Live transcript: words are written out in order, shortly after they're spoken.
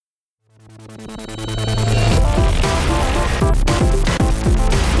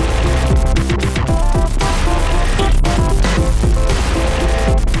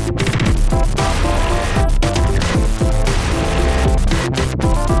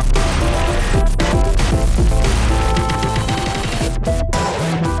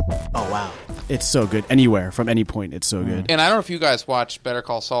It's so good. Anywhere, from any point, it's so good. And I don't know if you guys watch Better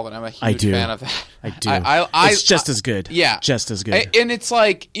Call Saul, but I'm a huge fan of that. I do. It's just as good. Yeah. Just as good. And it's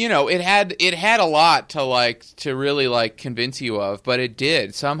like, it had a lot to really convince you of, but it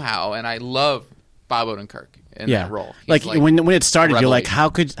did somehow. And I love Bob Odenkirk in that role. He's when it started, you're like, how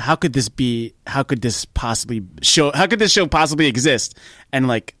could this show possibly exist? And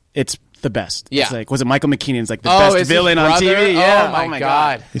like, it's the best. Yeah. It's like, was it Michael McKean's like the best villain on TV? Yeah. Oh my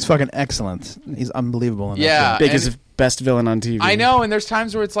God. He's fucking excellent. He's unbelievable in that Yeah. show. Biggest best villain on TV. I know, and there's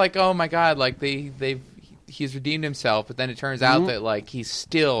times where it's like, oh my God, like he's redeemed himself, but then it turns out that like he's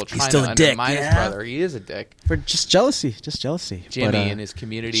still trying to undermine his brother. He is a dick. For just jealousy. Jimmy in his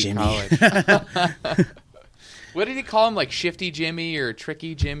community college. What did he call him? Like Shifty Jimmy or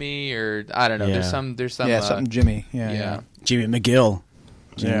Tricky Jimmy or I don't know. Yeah. There's some something Jimmy. Yeah. Jimmy McGill.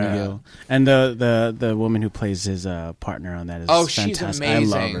 And the woman who plays his partner on that is fantastic. She's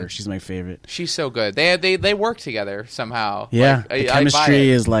amazing. I love her. She's my favorite. She's so good. They work together somehow. Yeah, like, the chemistry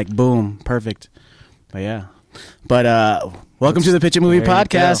is like boom, perfect. But yeah. But welcome to the Pitch It Movie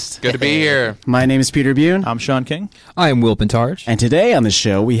Podcast. Good to be here. My name is Peter Bune. I'm Sean King. I am Will Pintarch. And today on the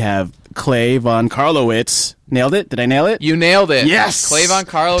show we have Clay Von Karlowitz. Nailed it? Did I nail it? You nailed it. Yes. Clay Von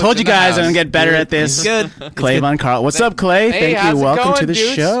Karlowitz. Told you guys I'm going to get better at this. Good. Clay Von Karlowitz. What's up, Clay? Hey, Thank you. Welcome to the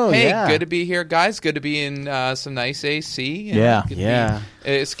dudes? show. Hey, yeah. good to be here, guys. Good to be in some nice AC. Yeah. Good to be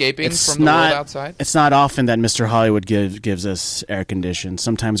escaping from the world outside. It's not often that Mr. Hollywood gives us air conditioning.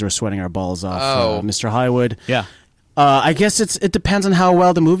 Sometimes we're sweating our balls off. Mr. Hollywood. Yeah. I guess it depends on how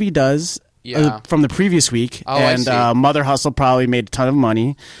well the movie does. From the previous week, and Mother Hustle probably made a ton of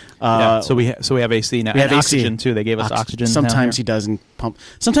money. So we have AC now. We have oxygen too. They gave us oxygen. Sometimes he doesn't pump.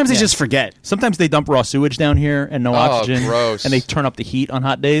 Sometimes they just forget. Sometimes they dump raw sewage down here and no oxygen. Gross. And they turn up the heat on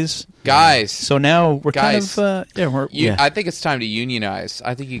hot days. Guys. So now we're kind of I think it's time to unionize.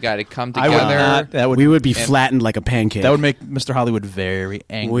 I think you got to come together. We would be flattened like a pancake. That would make Mr. Hollywood very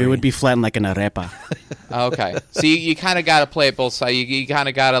angry. We would be flattened like an arepa. Okay. So you kind of got to play it both sides. You kind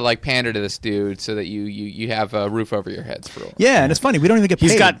of got to like pander to this dude so that you have a roof over your heads for a while. Yeah, and it's funny. We don't even get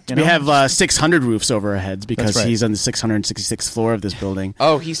paid. We have 600 roofs over our heads because right. he's on the 666th floor of this building.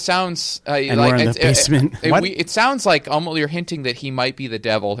 Oh, he sounds and we're in the basement. It sounds like almost you're hinting that he might be the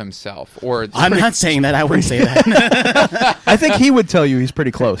devil himself. Or I'm not saying that. I wouldn't say that. I think he would tell you he's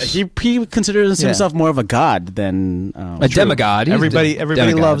pretty close. He considers himself more of a god than a demigod.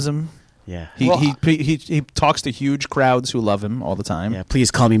 Everybody loves him. Yeah. He talks to huge crowds who love him all the time. Yeah.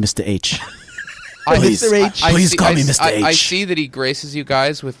 Please call me Mr. H. Please call me Mr. H. I see that he graces you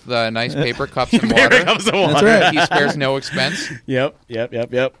guys with nice paper cups and water. Cups of water. That's right. He spares no expense. Yep.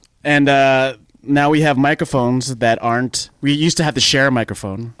 And now we have microphones that aren't. We used to have to share a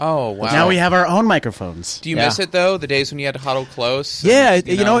microphone. Oh, wow. Now we have our own microphones. Do you miss it, though? The days when you had to huddle close? Yeah, and,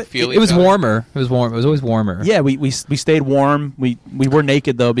 it was warmer. It was warm. It was always warmer. Yeah, we stayed warm. We were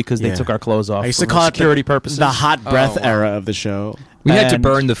naked, though, because they took our clothes off. I used to call it security purposes. The hot breath era of the show. We had to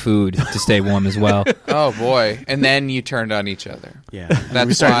burn the food to stay warm as well. Oh, boy. And then you turned on each other. Yeah.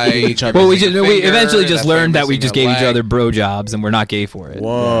 That's why each other. Well, we eventually just learned that we just gave each other bro jobs, and we're not gay for it.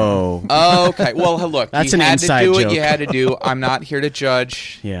 Whoa. Oh, okay. Well, look, That's you an had inside to do joke. what you had to do. I'm not here to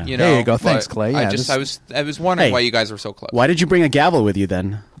judge. Yeah. There you go. Thanks, Clay. Yeah, I was wondering why you guys were so close. Why did you bring a gavel with you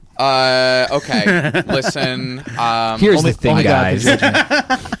then? Okay. Listen. Here's the thing, guys.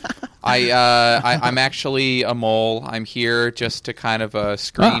 I'm actually a mole. I'm here just to kind of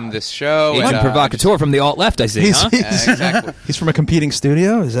screen this show. One provocateur from the alt-left, I see, huh? Exactly. He's from a competing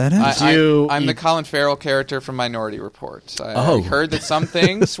studio? Is that it? I'm the Colin Farrell character from Minority Report. I heard that some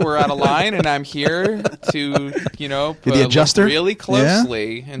things were out of line, and I'm here to, the adjuster? look really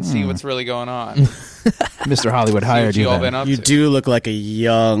closely and see what's really going on. Mr. Hollywood hired you. You do look like a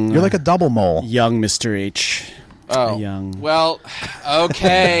young... You're like a double mole. Young Mr. H. Oh, young. Well,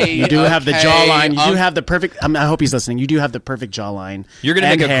 okay. You do have the jawline. You do have the perfect... I hope he's listening. You do have the perfst jawline. You're going to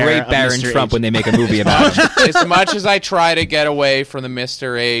make a great Baron Trump when they make a movie about him. As much as I try to get away from the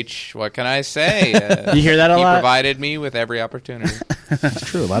Mr. H, what can I say? You hear that a lot? He provided me with every opportunity. It's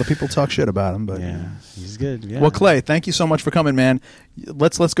true. A lot of people talk shit about him, but yeah, he's good. Yeah. Well, Clay, thank you so much for coming, man.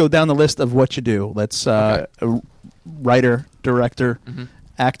 Let's go down the list of what you do. Let's writer, director,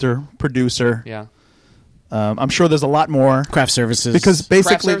 actor, producer. Yeah. I'm sure there's a lot more. Craft services. Because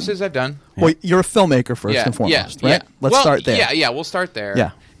basically... Craft services I've done. Well, you're a filmmaker first and foremost, right? Let's start there. Yeah, we'll start there.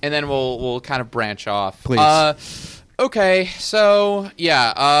 Yeah. And then we'll kind of branch off. Please. Okay, so,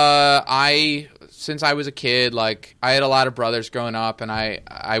 since I was a kid, like, I had a lot of brothers growing up, and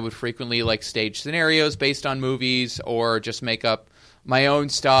I would frequently, like, stage scenarios based on movies or just make up my own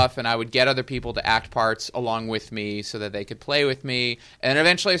stuff, and I would get other people to act parts along with me so that they could play with me. And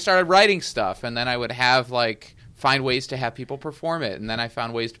eventually I started writing stuff, and then I would have like find ways to have people perform it. And then I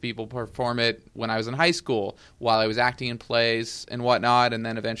found ways to people perform it when I was in high school while I was acting in plays and whatnot. And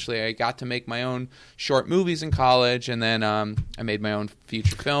then eventually I got to make my own short movies in college. And then I made my own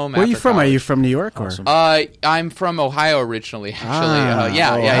feature film. Where are you from? College. Are you from New York? Or? I'm from Ohio originally, actually.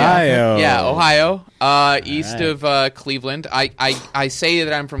 Ohio. Yeah, Ohio. East of Cleveland. I say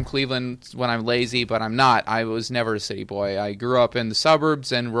that I'm from Cleveland when I'm lazy, but I'm not. I was never a city boy. I grew up in the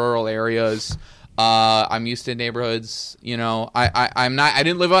suburbs and rural areas. I'm used to neighborhoods, you know. I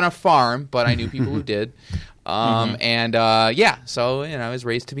didn't live on a farm, but I knew people who did. And so you know, I was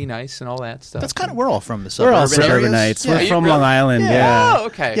raised to be nice and all that stuff. That's kind of we're all from the We're all suburbs. suburbanites. Yeah. We're from Long Island. Yeah. Oh,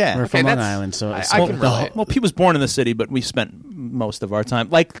 okay. Yeah. We're okay, from Long Island, so I can relate. Well, Pete was born in the city, but we spent most of our time,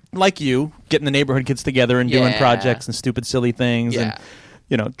 like you, getting the neighborhood kids together and doing projects and stupid, silly things, and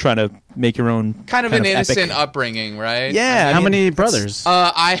you know, trying to make your own kind of an innocent epic upbringing, right? Yeah. How many brothers? So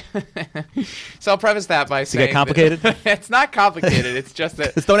I'll preface that by saying, get complicated? It's not complicated. It's just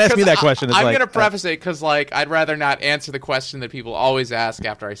that. Don't ask me that question. It's I'm like, going to preface it because, like, I'd rather not answer the question that people always ask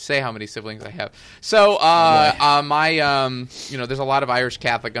after I say how many siblings I have. So, you know, there's a lot of Irish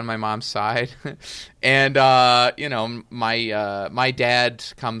Catholic on my mom's side, and you know, my dad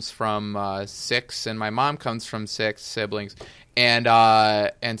comes from 6, and my mom comes from 6 siblings. And so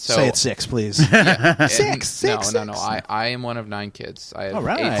say it 6, please. Yeah, Six. No. I am one of 9 kids. I have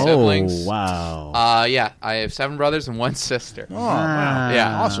 8 Oh, siblings. wow. I have 7 brothers and 1 sister. Oh, wow.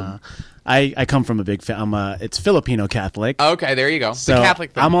 Yeah. Awesome. I come from a big it's Filipino Catholic. Okay, there you go. So the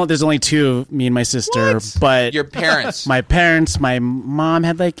Catholic thing. there's only 2, me and my sister, What? but Your parents. my mom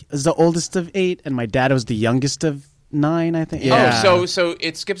was the oldest of 8, and my dad was the youngest of 9, I think. Yeah. Oh, so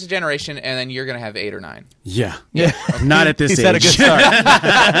it skips a generation, and then you're gonna have 8 or 9. Yeah. Not at this He's age. had a good start.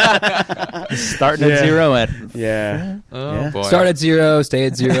 Starting at 0 at Yeah. Oh boy. Start at 0, stay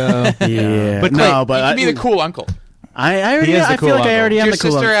at 0. Yeah. But no, Clay, but You can be the cool uncle. I already. He is the I cool feel like uncle. I already am Your the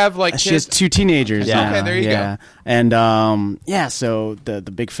cool sister uncle. have, like, She has kids? 2 teenagers. Yeah. now. Okay, there you go. Yeah. And so the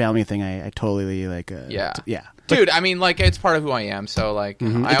big family thing, I totally like. Yeah. Yeah. Dude, I mean, like, it's part of who I am. So, like,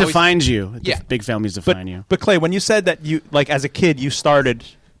 It defines you. Yeah. Big families define you. But Clay, when you said that you, like, as a kid, you started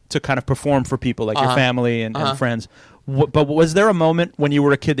to kind of perform for people like your family and friends, but was there a moment when you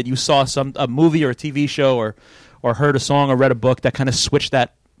were a kid that you saw a movie or a TV show or heard a song or read a book that kind of switched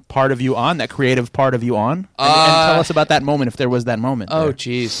that part of you on, that creative part of you on? And tell us about that moment, if there was that moment. Oh,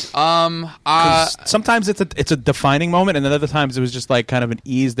 jeez. Sometimes it's a defining moment, and then other times it was just like kind of an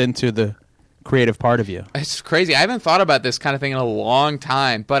eased into the creative part of you. It's crazy. I haven't thought about this kind of thing in a long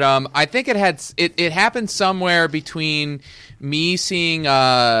time, but I think it happened somewhere between me seeing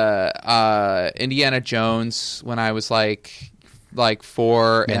Indiana Jones when I was like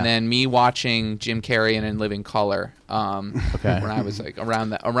 4, and then me watching Jim Carrey in Living Color. When I was like around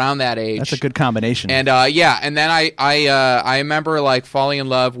that age. That's a good combination. And and then I remember like falling in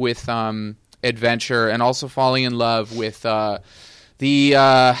love with adventure, and also falling in love with the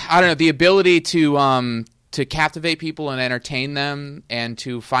ability to captivate people and entertain them, and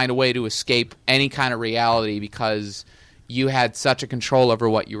to find a way to escape any kind of reality because you had such a control over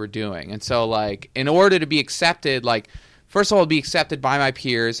what you were doing. And so, like, in order to be accepted, like, first of all, be accepted by my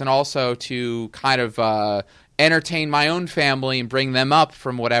peers, and also to kind of entertain my own family and bring them up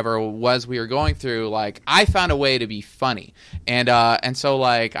from whatever it was we were going through, like, I found a way to be funny. And so,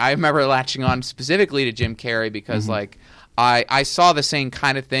 like, I remember latching on specifically to Jim Carrey because, like, I saw the same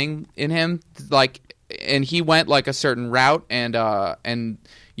kind of thing in him, like, and he went like a certain route, and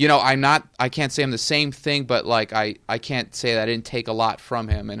you know, I can't say I'm the same thing, but like I can't say that I didn't take a lot from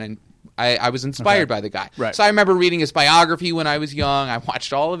him, and I was inspired by the guy. Right. So I remember reading his biography when I was young. I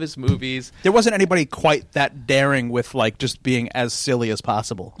watched all of his movies. There wasn't anybody quite that daring with like just being as silly as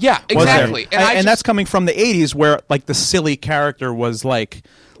possible. Yeah, Was there? exactly. And that's coming from the 80s, where like the silly character was like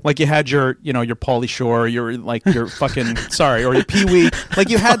you had your Pauly Shore, your fucking sorry, or your Pee Wee. Like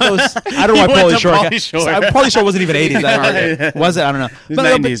you had those. I don't know why Pauly Shore. Pauly Shore wasn't even 80s. Was it? I don't know.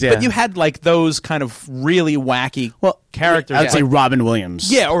 But 90s, but you had like those kind of really wacky characters. I would say Robin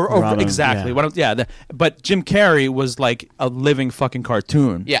Williams. Yeah, or Robin, exactly. Yeah. But Jim Carrey was like a living fucking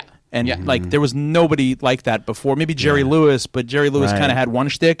cartoon. Yeah. And like there was nobody like that before. Maybe Jerry Lewis, but Jerry Lewis kind of had one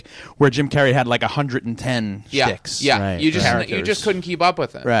shtick, where Jim Carrey had like 110 shticks. Yeah, Right, you just couldn't keep up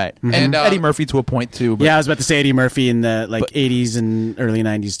with it. Right. And Eddie Murphy to a point too. But Yeah, I was about to say Eddie Murphy in the 80s and early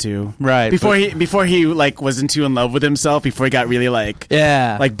 90s too. Right, Before he like wasn't too in love with himself, before he got really like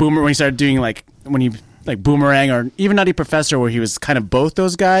yeah, like Boomer, when he started doing like when he like Boomerang or even Nutty Professor, where he was kind of both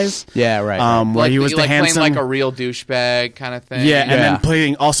those guys. Yeah, right. Where like, he was the handsome, playing like a real douchebag kind of thing. Yeah, and then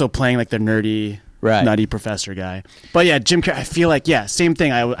playing like the nerdy. Right. Nutty Professor guy. But yeah, Jim Carrey, I feel like, same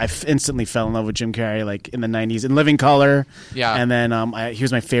thing. I instantly fell in love with Jim Carrey, like in the 90s in Living Color. Yeah. And then he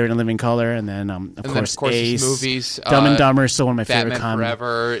was my favorite in Living Color. And then, of course, Ace. His movies. Dumb and Dumber is still one of my Batman favorite comedies.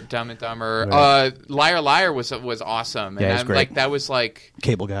 Forever, Dumb and Dumber. Right. Liar Liar was awesome. And he's great. like, that was like...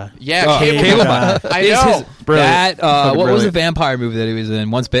 Cable Guy. Yeah, Cable Guy. I know. What was the vampire movie that he was in?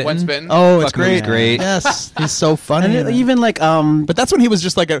 Once Bitten? Once Bitten. Oh, it's great. Great. Yes. He's so funny. And even like... But that's when he was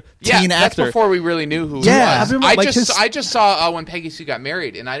just like a teen actor. That's before we really knew who he was. I just saw when Peggy Sue Got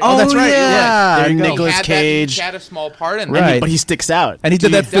Married, and I didn't that's right. Yeah, Nicolas Cage. He had a small part in right. But he sticks out. And he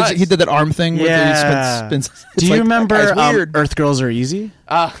did that. He did that arm thing. Yeah. Where he spins. Do you remember Earth Girls Are Easy?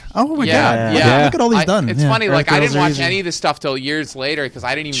 Oh my god! Yeah. Look at all these done. It's funny. Like I didn't watch any of this stuff till years later because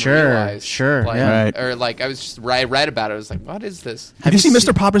I didn't even realize. Right. Or like I was just I read about it. I was like, what is this? Have you seen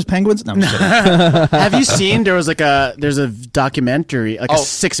Mr. Popper's Penguins? No, I'm just kidding. Have you seen? There's a documentary, like a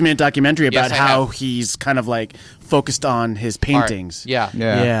 6-minute documentary about how he's kind of like focused on his paintings. Yeah.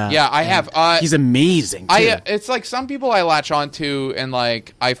 I have. He's amazing. Too. It's like some people I latch onto and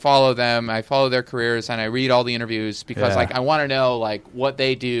like I follow them. I follow their careers and I read all the interviews because like I want to know like what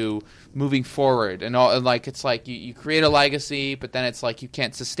they do moving forward and all. And like it's like you create a legacy, but then it's like you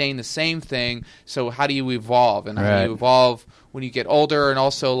can't sustain the same thing. So how do you evolve? And how do you evolve when you get older and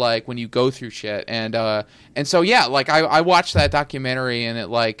also like when you go through shit and so like I watched that documentary and it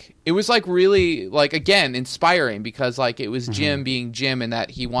was like really like again inspiring because like it was Jim being Jim and that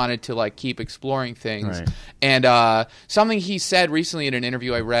he wanted to like keep exploring things and something he said recently in an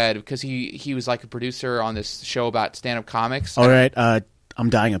interview I read because he was like a producer on this show about stand-up comics. All right. I'm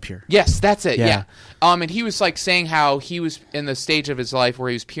Dying Up Here. Yes, that's it. Yeah. And he was like saying how he was in the stage of his life where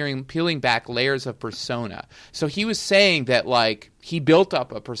he was peeling back layers of persona. So he was saying that like he built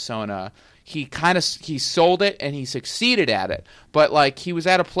up a persona. He sold it and he succeeded at it. But like he was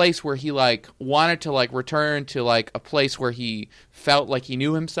at a place where he like wanted to like return to like a place where he felt like he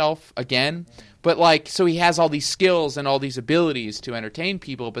knew himself again. But like, so he has all these skills and all these abilities to entertain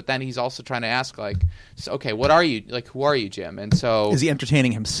people, but then he's also trying to ask like, so, okay, what are you? Like, who are you, Jim? And so... Is he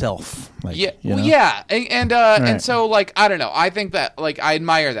entertaining himself? Like, And so like, I don't know. I think that like, I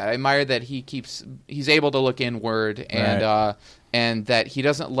admire that. I admire that he's able to look inward and that he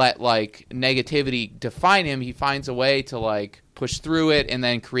doesn't let like negativity define him. He finds a way to like push through it and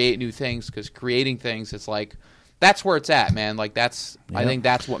then create new things because creating things is like, that's where it's at, man. Like I think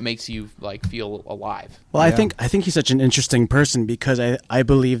that's what makes you like feel alive. Well, I think he's such an interesting person because I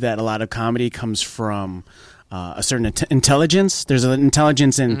believe that a lot of comedy comes from a certain intelligence. There's an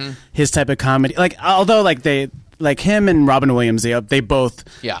intelligence in his type of comedy. Like although like him and Robin Williams, they both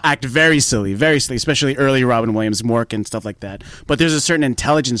act very silly, especially early Robin Williams, Mork and stuff like that. But there's a certain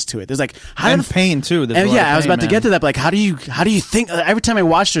intelligence to it. There's like pain too. And I was about to get to that. But like, how do you think? Every time I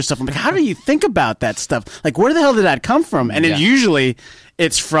watch their stuff, I'm like, how do you think about that stuff? Like, where the hell did that come from? And usually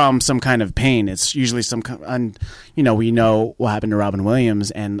it's from some kind of pain. It's usually we know what happened to Robin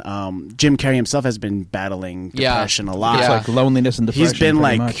Williams, and Jim Carrey himself has been battling depression a lot. It's like loneliness and depression.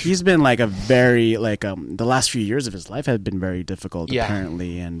 He's been like a very the last few years of his life have been very difficult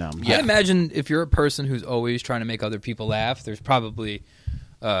apparently. And I imagine if you're a person who's always trying to make other people laugh, there's probably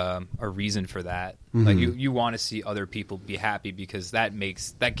a reason for that. Like you want to see other people be happy because that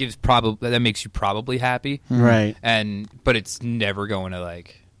makes you probably happy, right? But it's never going to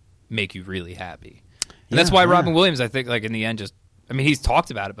like make you really happy. And that's why Robin Williams, I think, like in the end, he's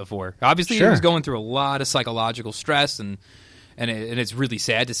talked about it before. Obviously, he was going through a lot of psychological stress, and it's really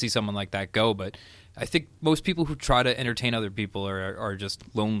sad to see someone like that go. But I think most people who try to entertain other people are just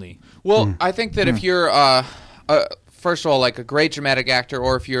lonely. Well, I think that if you're first of all, like a great dramatic actor,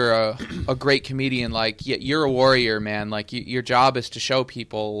 or if you're a great comedian, like you're a warrior, man. Like your job is to show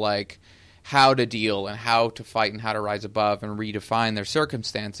people like how to deal and how to fight and how to rise above and redefine their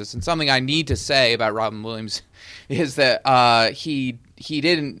circumstances. And something I need to say about Robin Williams is that he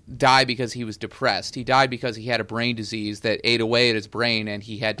didn't die because he was depressed. He died because he had a brain disease that ate away at his brain, and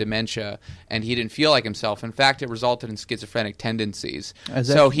he had dementia, and he didn't feel like himself. In fact, it resulted in schizophrenic tendencies.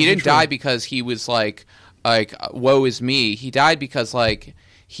 So he didn't die because he was like woe is me. He died because like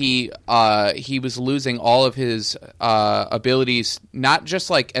he was losing all of his abilities, not just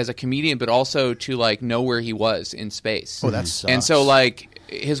like as a comedian, but also to like know where he was in space. Oh, that sucks. And so like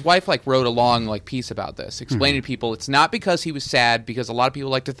his wife like wrote a long like piece about this, explaining to people it's not because he was sad, because a lot of people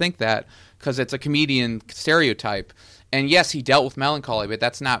like to think that because it's a comedian stereotype. And yes, he dealt with melancholy, but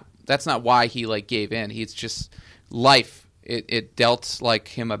that's not why he like gave in. He's just life it dealt like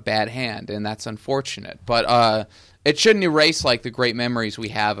him a bad hand, and that's unfortunate. But it shouldn't erase like the great memories we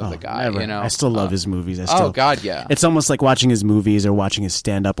have of the guy. Never. You know, I still love his movies. Oh God, yeah. It's almost like watching his movies or watching his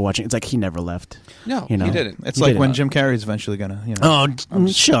stand up or watching. It's like he never left. No, you know? he didn't. It's like when Jim Carrey's eventually gonna.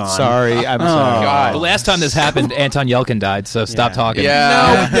 Sean. Sorry, I'm sorry. God. The last time this happened, Anton Yelkin died, so stop talking.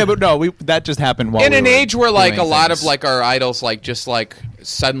 Yeah. But that just happened while in we an were age where like a doing lot things. of like our idols like just like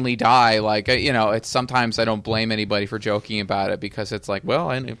suddenly die, like it's sometimes I don't blame anybody for joking about it because it's like, well,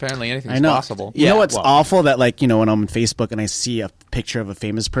 and apparently anything's possible. You know what's awful? That like when I'm on Facebook and I see a picture of a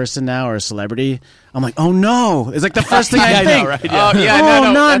famous person now or a celebrity, I'm like, oh no! It's like the first thing I think. know, right? Oh yeah,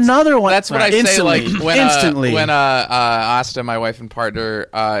 no, not another one. That's what I Instantly. say. Like Instantly. when Asta, my wife and partner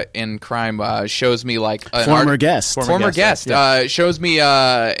in crime, shows me like an former guest, shows me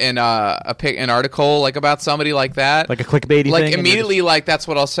an article like about somebody like that, like a clickbaity like thing. Immediately, like that's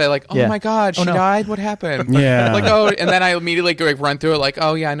what I'll say. Like, oh my God, she died. What happened? Yeah. Like, oh, and then I immediately go, like, run through it. Like,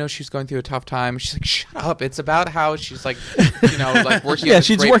 oh yeah, I know she's going through a tough time. She's like, shut up. It's about how she's like, like working. Yeah, on this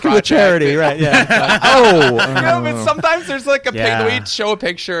she's great working with project. charity, right? Yeah. But sometimes there's like a pic. We show a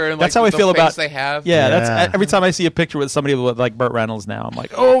picture, and like, that's how I the feel face about they have. Yeah, that's every time I see a picture with somebody with like Burt Reynolds now, I'm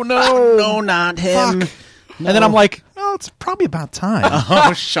like, oh no, no, not him. And then I'm like, oh, it's probably about time.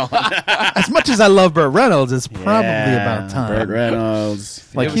 Oh, Sean. As much as I love Burt Reynolds, it's probably about time. Burt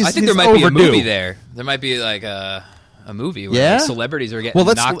Reynolds. Like I think there might be a movie there. There might be like a movie where like, celebrities are getting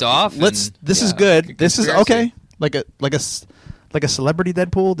knocked off. This is good. This is okay. Like a celebrity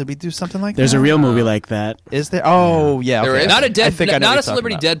Deadpool. Did we do something like There's that? a real movie like that. Is there? Oh yeah. There okay. is? Not a not a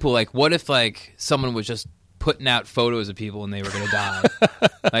celebrity Deadpool. Like, what if like someone was just putting out photos of people and they were going to die?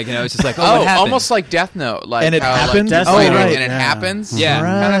 Like, it's just like, what happened? Almost like Death Note, like and it how, happens. Like, right. and it happens, yeah,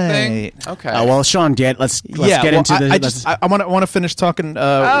 kind of thing. Okay. Well, Sean, let's get into the. I want to finish talking.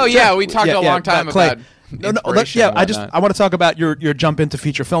 We talked a long time about. I want to talk about your jump into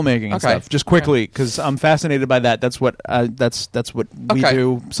feature filmmaking and stuff just quickly because I'm fascinated by that. That's what we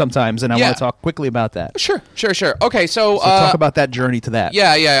do sometimes, and I want to talk quickly about that. Sure. Okay, so talk about that journey to that.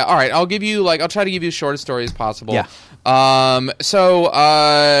 Yeah. All right, I'll try to give you as short a story as possible. Yeah. So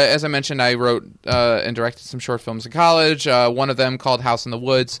as I mentioned, I wrote and directed some short films in college. One of them called House in the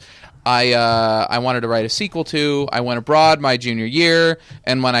Woods. I wanted to write a sequel to. I went abroad my junior year,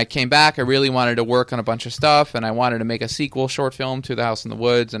 and when I came back, I really wanted to work on a bunch of stuff, and I wanted to make a sequel short film to The House in the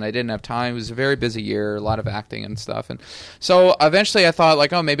Woods, and I didn't have time. It was a very busy year, a lot of acting and stuff, and so eventually I thought,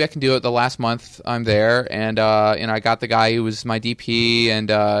 like, oh, maybe I can do it the last month I'm there, and I got the guy who was my DP, and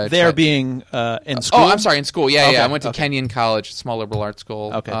being in school. Oh, I'm sorry, in school. Yeah. I went to okay. Kenyon College, a small liberal arts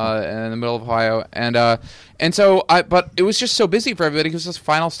school, okay. In the middle of Ohio, and so but it was just so busy for everybody because it was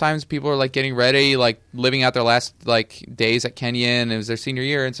finals times. People were like getting ready, like living out their last like days at Kenyon. It was their senior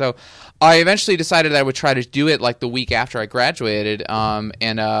year, and so I eventually decided I would try to do it like the week after I graduated.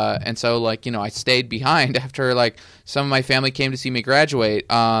 And so like I stayed behind after like some of my family came to see me graduate.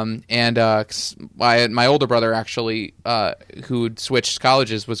 My older brother actually, who'd switched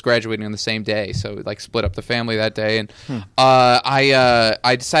colleges, was graduating on the same day, so we like split up the family that day. And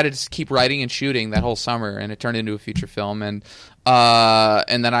I decided to keep writing and shooting that whole summer, and it turned into a feature film. And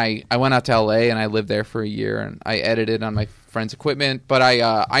then I went out to LA and I lived there for a year, and I edited on my friend's equipment, but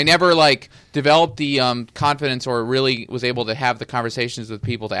I never like developed the confidence or really was able to have the conversations with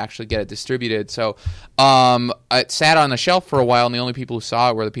people to actually get it distributed. So it sat on the shelf for a while, and the only people who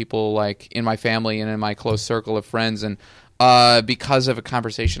saw it were the people like in my family and in my close circle of friends. And because of a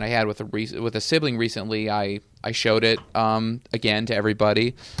conversation I had with a sibling recently, I showed it again to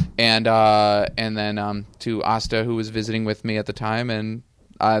everybody, and then to Asta, who was visiting with me at the time, and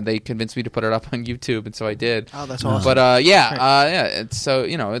they convinced me to put it up on YouTube, and so I did. Oh, that's awesome! But it's, so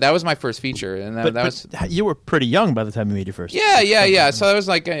that was my first feature, and that was. You were pretty young by the time you made your first. Yeah. So I was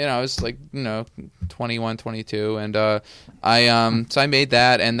like, I was like 21, 22, and so I made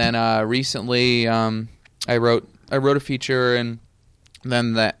that, and then recently I wrote a feature, and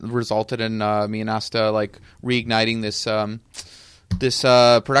then that resulted in me and Asta like reigniting this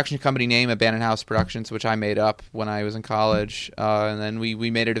production company name, Abandoned House Productions, which I made up when I was in college, and then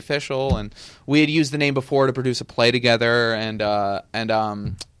we made it official. And we had used the name before to produce a play together,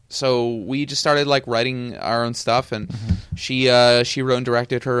 and so we just started like writing our own stuff. And she wrote and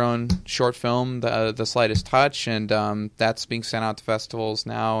directed her own short film, The Slightest Touch, and that's being sent out to festivals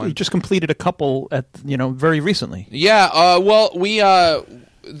now. You just completed a couple at very recently. Yeah, well,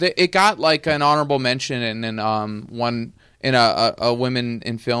 it got like an honorable mention in one in a women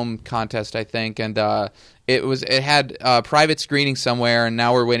in film contest, I think, and it had a private screening somewhere, and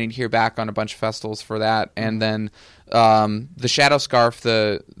now we're waiting to hear back on a bunch of festivals for that. And then the Shadow Scarf,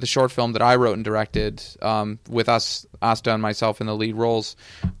 the short film that I wrote and directed with Asta and myself in the lead roles,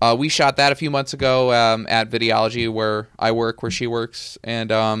 we shot that a few months ago at Videology, where I work, where she works,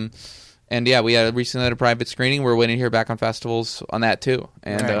 and yeah, we recently had a private screening. We're waiting to hear back on festivals on that too.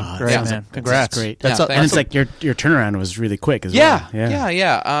 And great, man! Congrats, that's great. Yeah, and it's like your turnaround was really quick as well.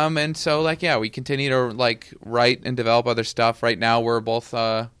 Yeah. And so we continue to write and develop other stuff. Right now, we're both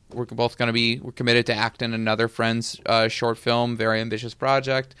we're committed to act in another friend's short film, very ambitious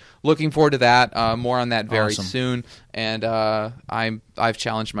project. Looking forward to that. More on that very soon. And I've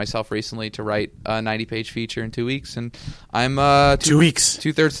challenged myself recently to write a 90-page feature in 2 weeks, and I'm 2 weeks,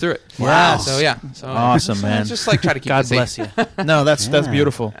 2/3 through it. Wow! So awesome, man. Just try to keep. God bless you. No, that's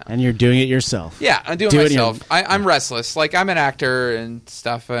beautiful. And you're doing it yourself. Yeah, I'm doing it myself. I'm restless. I'm an actor and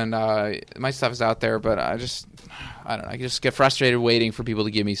stuff, and my stuff is out there, but I don't know. I just get frustrated waiting for people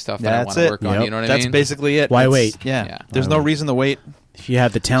to give me stuff that I want to work on. You know what I mean? That's basically it. Why wait? Yeah. There's no reason to wait. If you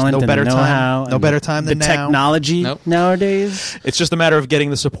have the talent and the know-how, no better time than the now. Technology nowadays. It's just a matter of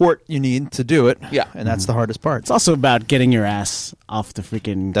getting the support you need to do it. Yeah. And that's the hardest part. It's also about getting your ass off the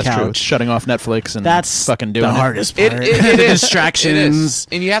freaking couch. That's true. It's shutting off Netflix and that's fucking doing the hardest part. It is. Distractions. It is.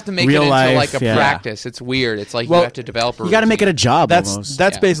 And you have to make it into life, a practice. It's weird. It's you have to develop a routine. You got to make it a job.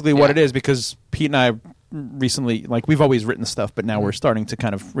 That's basically what it is, because Pete and I recently, we've always written stuff, but now we're starting to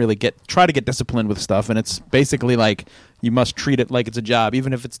kind of really try to get disciplined with stuff, and it's basically you must treat it like it's a job,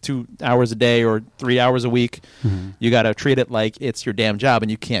 even if it's 2 hours a day or 3 hours a week. You got to treat it like it's your damn job,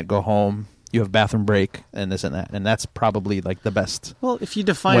 and you can't go home. You have bathroom break and this and that, and that's probably the best. Well, if you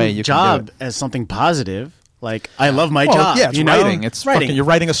define job as something positive, I love my job. Yeah, it's writing. It's writing. You're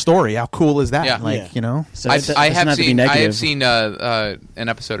writing a story. How cool is that? Yeah. So I have seen an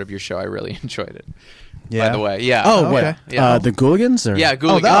episode of your show. I really enjoyed it. Yeah. By the way, yeah. Oh, what? Yeah. The Gooligans? Or? Yeah,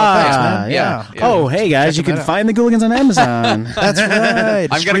 Gooligans. Thanks, man. Yeah. Oh, hey guys, you can find the Gooligans on Amazon. That's right.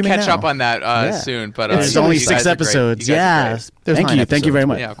 I'm going to catch up on that soon, but it's only 6 episodes. Yeah. Thank you very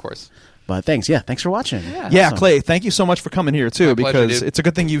much. Yeah, of course. But thanks. Yeah, thanks for watching. Yeah, awesome. Clay, thank you so much for coming here too, because it's a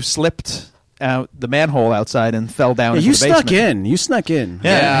good thing you slipped out the manhole outside and fell down into the basement. You snuck in.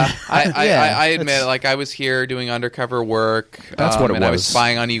 Yeah. I admit, I was here doing undercover work. That's what it was. And I was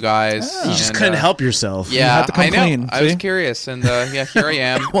spying on you guys. You just couldn't help yourself. Yeah, you had to come clean. I was curious, and here I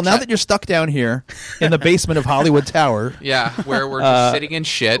am. Well, now that you're stuck down here in the basement of Hollywood Tower. Yeah, where we're just sitting in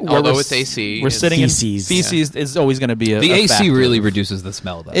shit, although it's AC. We're sitting feces. in feces is always going to be the AC really reduces the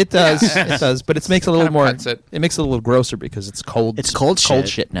smell, though. It does. It does, but it makes it a little more. It makes it a little grosser because it's cold. It's cold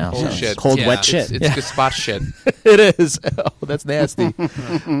shit now. Cold shit. Cold wet shit. It's good spot shit. It is. Oh, that's nasty.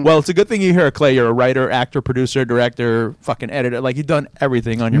 Well, it's a good thing you're here, Clay. You're a writer, actor, producer, director, fucking editor. You've done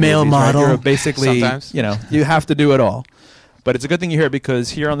everything on your male movies, model. Right? You're basically, sometimes. You have to do it all. But it's a good thing you're here, because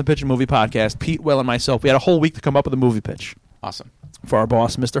here on the Pitch and Movie Podcast, Pete, Will, and myself, we had a whole week to come up with a movie pitch. Awesome. For our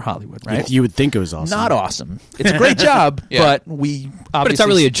boss, Mr. Hollywood, right? You would think it was awesome. Not awesome. It's a great job, but we obviously... But it's not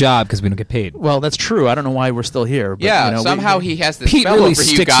really a job because we don't get paid. Well, that's true. I don't know why we're still here. But, somehow he has this Pete spell really over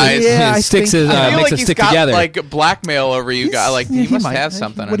you guys. Makes us stick together. Blackmail over you guys. He must have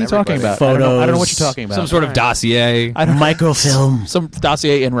something. What are you talking about? Photos. I don't know what you're talking about. Some sort of dossier. Microfilm. Some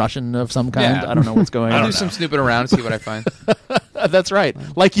dossier in Russian of some kind. I don't know what's going on. I'll do some snooping around and see what I find. That's right.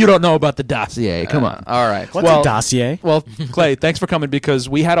 You don't know about the dossier. Come on. All right. What's a dossier? Well, Clay, thanks for coming, because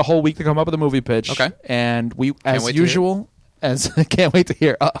we had a whole week to come up with a movie pitch. Okay. And we, as usual, can't wait to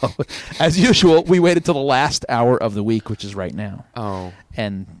hear. As usual, we waited till the last hour of the week, which is right now. Oh.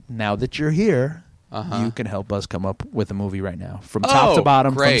 And now that you're here, you can help us come up with a movie right now, from top to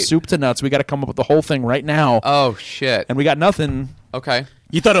bottom, from soup to nuts. We got to come up with the whole thing right now. Oh shit! And we got nothing. Okay.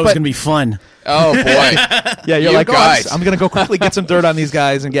 You thought it was going to be fun. Oh boy. Yeah, you're I'm going to go quickly get some dirt on these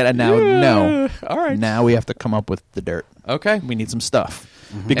guys and get it now. No. All right. Now we have to come up with the dirt. Okay. We need some stuff.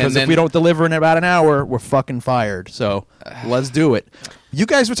 Because if we don't deliver in about an hour, we're fucking fired. So let's do it. You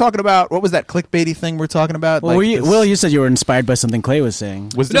guys were talking about, what was that clickbaity thing we're talking about? Well, Will, you said you were inspired by something Clay was saying.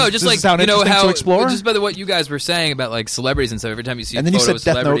 Just how to explore? Just by what you guys were saying about celebrities and stuff. Every time you see and a then photo of a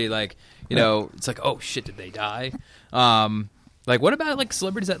celebrity, it's like, oh shit, did they die? What about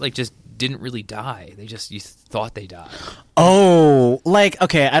celebrities that just didn't really die? You thought they died. Oh,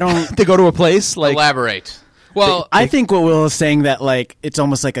 okay, I don't. They go to a place Elaborate. Well, I think what Will is saying that like it's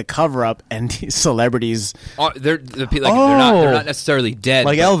almost like a cover up, and these celebrities. they're not necessarily dead.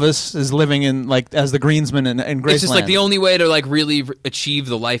 Like but Elvis is living in like as the greensman in Graceland. it's just like the only way to like really achieve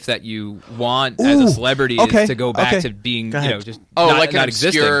the life that you want as a celebrity is to go back to being just like not an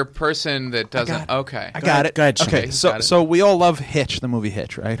existing. obscure person that doesn't. Okay, I got it. Go ahead, Sean. Okay, so we all love Hitch, the movie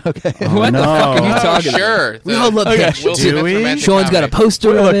Hitch, right? Okay. What the fuck are you talking about? Sure. We all love Hitch. Will Smith we? romantic Sean's got a comedy.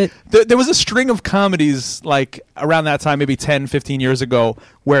 poster of it. There was a string of comedies like around that time, maybe 10, 15 years ago,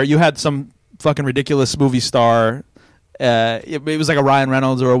 where you had some fucking ridiculous movie star. It was like a Ryan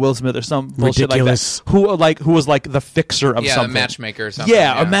Reynolds or a Will Smith or some bullshit Ridiculous. like that. Who was like the fixer of something. a matchmaker or something.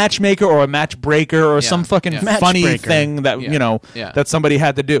 Yeah, a matchmaker or a matchbreaker or some fucking funny Matchbreaker. thing that that somebody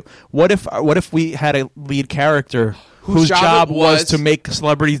had to do. What if we had a lead character whose job was to make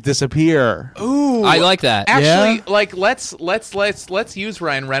celebrities disappear? Ooh, I like that. Actually, like let's use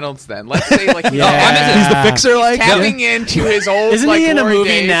Ryan Reynolds then. Let's say like He's the fixer, like tapping into his old. Isn't like, he in a glory movie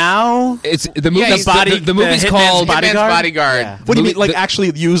days. now? It's the movie. he's the movie's the called Hitman's Hitman's Bodyguard. Yeah. What do you mean? Like the-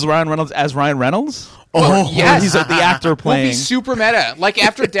 actually use Ryan Reynolds as Ryan Reynolds? Oh, yes. He's the actor Will playing. be super meta. Like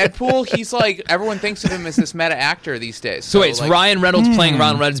after Deadpool, he's like everyone thinks of him as this meta actor these days. So wait, it's like, Ryan Reynolds playing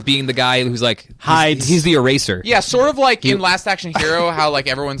Ryan Reynolds being the guy who's like Hides. He's the eraser. Yeah, sort of like in Last Action Hero, how like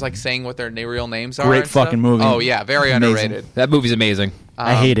everyone's like saying what their real names are. Great and stuff. fucking movie. Oh yeah, very Amazing. underrated. That movie's amazing.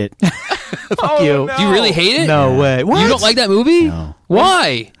 I hate it. Fuck you. Do you really hate it? No way. What? You don't like that movie? No.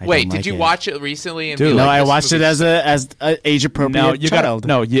 Why? I Wait, don't did like you it. watch it recently? And Dude. be No, like, I this watched it movie's- as a age appropriate No, you child.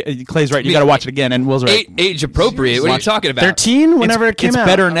 Clay's right. You got to watch it again, and Will's right. Age appropriate. What are you talking about? 13 whenever it came it's out.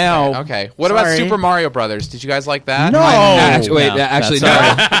 better now. Okay. What about Sorry. Super Mario Brothers? Did you guys like that? No. Actually, No, actually,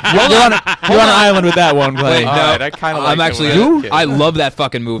 sorry. no. You're on an island with that one, Clay. Wait, All no. right, I kind of. I'm actually. You? I love that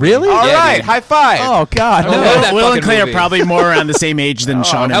fucking movie. Really? All Yeah, right, dude. high five. Oh God! I No. love that Will and fucking Clay movie. are probably more around the same age than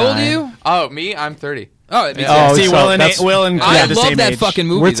Sean and How old I. are you? Oh, me? I'm 30. Oh, me too. Oh, See, so Will and that's- Will and Clay I are the love same that age. fucking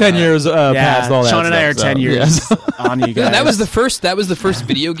movie. We're 10 though. years past all that. Sean and I are stuff, 10 so, years on you guys. That was the first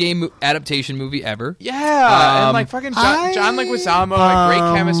video game adaptation movie ever. Yeah, and like fucking John Leguizamo had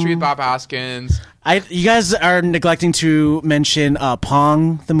great chemistry with Bob Hoskins. You guys are neglecting to mention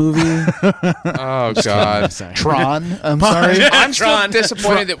Pong, the movie. Oh God. Tron. I'm sorry. I'm still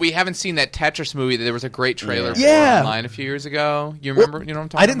disappointed that we haven't seen that Tetris movie that there was a great trailer for Yeah. online a few years ago. You remember? You know what I'm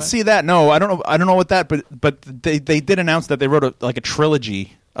talking about? I didn't see that. No, I don't know what that. But they did announce that they wrote a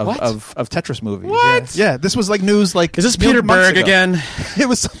trilogy of Tetris movies. What? Yeah, this was like news. Like Is this Peter months Berg ago. again? It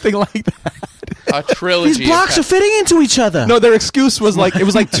was something like that. A trilogy. These blocks are fitting into each other. No, their excuse was like it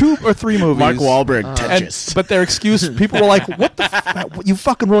was like 2 or 3 movies. Mark Wahlberg, And- Tetris. but their excuse, people were like, "What the? You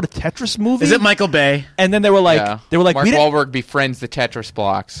fucking wrote a Tetris movie?" Is it Michael Bay? And then they were like, Mark "We didn't." Wahlberg befriends the Tetris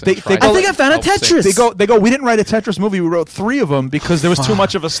blocks. They and tries go- to I think I found a help save- Tetris. They go. We didn't write a Tetris movie. We wrote 3 of them because there was too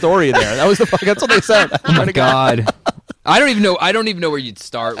much of a story there. That was that's what they said. Oh my god. I don't even know where you'd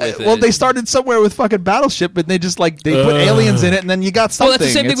start with it. Well, they started somewhere with fucking Battleship, but they just like they put aliens in it, and then you got something. Well, that's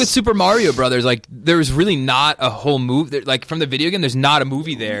the same thing It's- with Super Mario Brothers. Like, there's really not a whole movie. Like from the video game, there's not a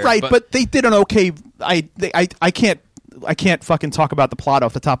movie there. right, but they did an okay. I can't fucking talk about the plot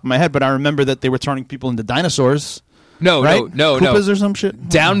off the top of my head, but I remember that they were turning people into dinosaurs. no, Right? no. Koopas or some shit.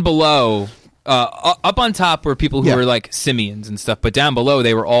 Down below, up on top were people who Yeah. were like simians and stuff, but down below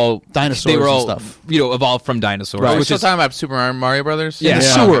they were all Dinosaurs They were and all stuff. evolved from dinosaurs. Right. We're Which still is talking about Super Mario Brothers. Yeah. The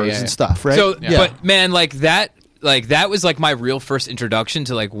Yeah. sewers Okay, yeah, and yeah. stuff, right? so. Yeah. But man, like that was like my real first introduction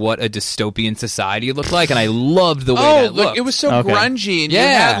to like what a dystopian society looked like, and I loved the way Oh, that looked. look, it was so Okay. grungy, and you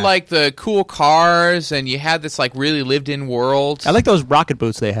Yeah. had like the cool cars, and you had this like really lived-in world. I like those rocket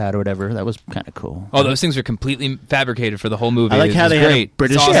boots they had or whatever. That was kind of cool. Oh, those things were completely fabricated for the whole movie. I like It how was they great. had a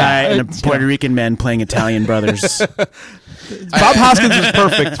British It's awesome. guy and a It's, Puerto Rican man playing Italian brothers. Bob Hoskins was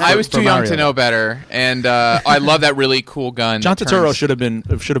perfect. I was for too young Mario. to know better, and I love that really cool gun. John that Turturro turns- should have been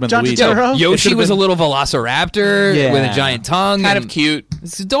John Luigi. Turturro? It Yoshi should've was a been- little velociraptor Yeah. with a giant tongue. kind and of cute.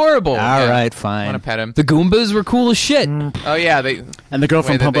 It's adorable. All Yeah. right, I want to fine. pet him. The Goombas were cool as shit. Oh yeah, they. And the girl Way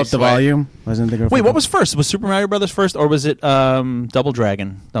from that Pump they Up the sweat. Volume wasn't the girl. Wait, from what was first? Was Super Mario Brothers first, or was it Double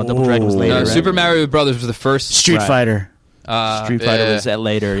Dragon? No, Double Dragon was Ooh. later. No, right? Super Mario Brothers was the first. Street Right. Fighter? Street Fighter was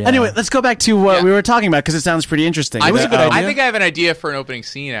later. Yeah. Anyway, let's go back to what Yeah. we were talking about because it sounds pretty interesting. I was a think, good idea. I think I have an idea for an opening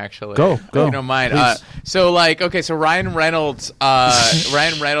scene. Actually, Go, If go. you don't mind. Please. So Ryan Reynolds.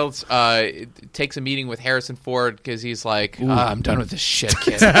 Ryan Reynolds takes a meeting with Harrison Ford because he's like, I'm done with this shit,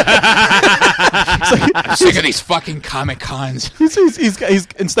 kid. I'm sick of these fucking Comic Cons. he's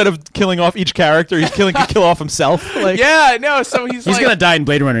instead of killing off each character, he's kill off himself. Like, Yeah, no. So he's He's like, gonna die in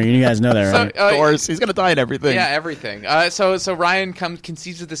Blade Runner. You guys know that, right? so, of course, he's gonna die in everything. Yeah, everything. so Ryan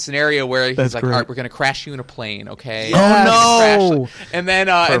conceives of the scenario where he's That's like, great. all right, we're gonna crash you in a plane, okay? Yes. Oh no! And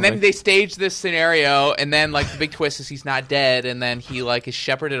then they stage this scenario, and then like the big twist is he's not dead, and then he like is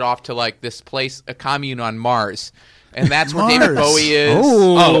shepherded off to like this place, a commune on Mars. And that's where David Bowie is.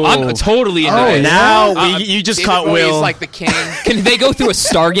 Oh, I'm totally into it. Now you just David caught Bowie Will. is like the king. Can they go through a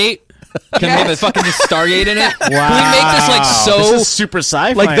Stargate? Can we have a fucking just Stargate in it? Wow. Can we make this like so? This is super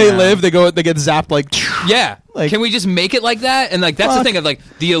sci-fi. Like they now. live, they get zapped like. Yeah. Like- Can we just make it like that? And like that's the thing of like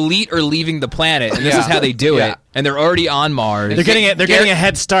the elite are leaving the planet, and this is how they do Yeah. it. And they're already on Mars. They're getting a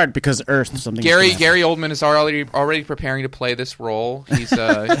head start because Earth something. Gary Oldman is already preparing to play this role. He's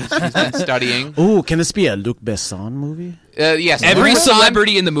been studying. Ooh, can this be a Luc Besson movie? Yes. Every Luc Besson-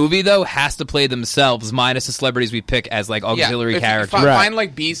 celebrity in the movie though has to play themselves, minus the celebrities we pick as like auxiliary if you characters. Find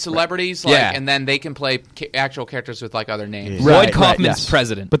like B celebrities, like, Yeah. and then they can play actual characters with like other names. Right, Lloyd Kaufman's yes.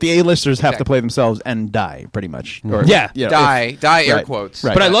 president. But the A-listers have to Exactly. play themselves and die, pretty much. Or, Yeah. you know, Die air right, quotes.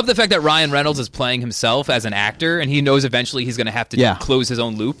 right. But I love the fact that Ryan Reynolds is playing himself as an actor, and he knows eventually he's going to have to close his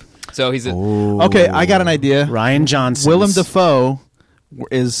own loop. So he's Okay, I got an idea. Ryan Johnson. Willem Dafoe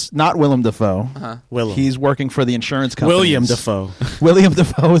is not Willem Dafoe. Willem. He's working for the insurance company. William Dafoe. William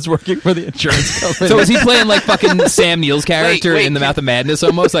Dafoe is working for the insurance company. So is he playing like fucking Sam Neill's character wait, in The Mouth of Madness,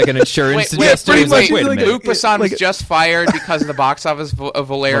 almost like an insurance adjuster? pretty He's like, much, wait a like, minute. Luc Besson like- was just fired because of the box office of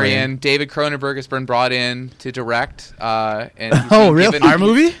Valerian. David Cronenberg has been brought in to direct. And he's being really? given- Our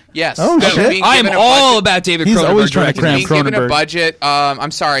movie? Yes. Oh, He's shit. being I am given a all budget. about David He's Cronenberg always trying to directing. cram Being given a Cronenberg. budget.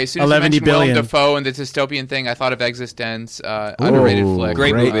 I'm sorry. As soon as you 11 mentioned billion. Willem Dafoe and the dystopian thing, I thought of Existence. Underrated flick.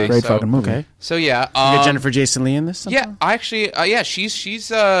 Great movie. Great So- fucking movie. Okay. So yeah, You get Jennifer Jason Leigh in this? Yeah, somehow? I actually, she's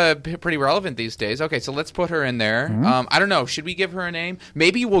pretty relevant these days. Okay, so let's put her in there. Mm-hmm. I don't know. Should we give her a name?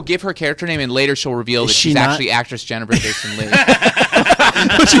 Maybe we'll give her a character name, and later she'll reveal that Is she she's not- actually actress Jennifer Jason Leigh.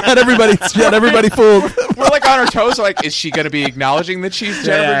 She had everybody fooled. We're like on our toes. Like, is she going to be acknowledging that she's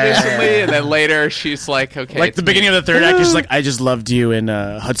Jennifer Jason Leigh? And then later she's like, okay, Like it's the me. beginning of the third act, she's like, I just loved you in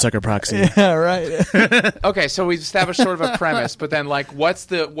Hudsucker Proxy. Yeah, right. Okay, so we've established sort of a premise, but then like,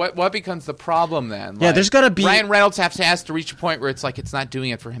 what becomes the problem then? Yeah, Like, there's gotta be- Ryan Reynolds has to reach a point where it's like it's not doing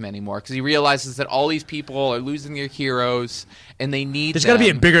it for him anymore because he realizes that all these people are losing their heroes and they need. There's got to be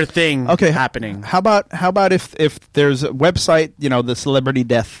a bigger thing happening. How about if there's a website, the celebrity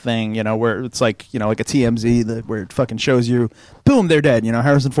death thing, where it's like, like a TMZ where it fucking shows you, boom, they're dead.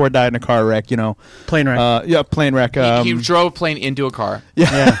 Harrison Ford died in a car wreck. Plane wreck. Yeah, plane wreck. He drove a plane into a car.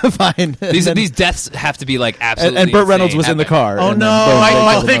 Yeah, fine. These deaths have to be like absolutely and Burt Reynolds insane. was in the car. Oh and no!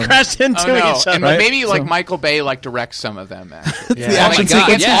 then boom, They boom. crashed into Oh, no. each other. And Right? maybe like So- Michael Bay like directs some of them. Actually. Yeah. The Oh action my God,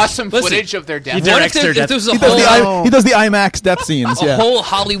 sequence. Gets yeah. awesome Listen, footage of their death. He What directs if their there, if there's a He does, whole, he does the IMAX death scenes. a Yeah. whole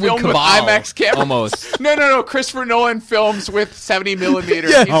Hollywood Filmed with cabal IMAX cameras. almost? No. Christopher Nolan films with 70 millimeter.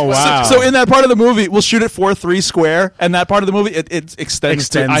 Yeah. Oh, wow. So in that part of the movie, we'll shoot it 4:3 square, and that part of the movie it extends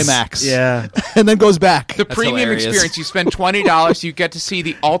to IMAX. Yeah. and then goes back. The premium hilarious. experience. You spend $20, you get to see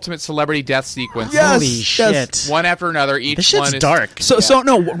the ultimate celebrity death sequence. Yes, Holy yes. shit! One after another. Each This shit's one is dark. So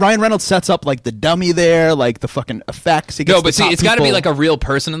no, Ryan Reynolds sets up like the dummy there, like the fucking effects. He gets No, but the see, top it's got to be people- like a real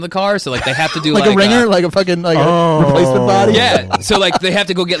person in the car, so like they have to do like a ringer, like a fucking a replacement body. yeah. So like they have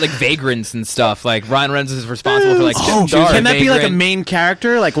to go get like vagrants and stuff. Like Ryan Reynolds is responsible for like choosing a Can that be like a vagrant. main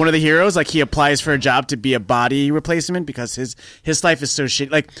character, like one of the heroes? Like he applies for a job to be a body replacement because his life is so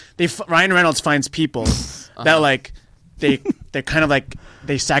shit. Like Ryan Reynolds finds people that like they're kind of like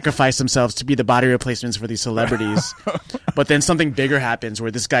they sacrifice themselves to be the body replacements for these celebrities, but then something bigger happens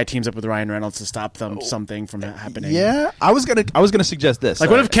where this guy teams up with Ryan Reynolds to stop something from happening. Yeah, I was gonna suggest this. Like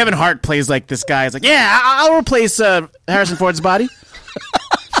what if Kevin Hart plays like this guy? Is like, yeah, I'll replace Harrison Ford's body.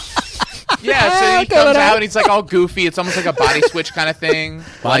 Yeah, so he comes out and he's like all goofy. It's almost like a body switch kind of thing.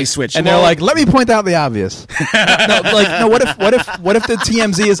 Body switch. And they're like, let me point out the obvious. no, what if the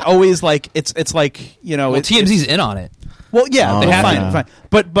TMZ is always like it's like Well, it's, TMZ's in on it. Well, yeah, Oh, fine, yeah. fine.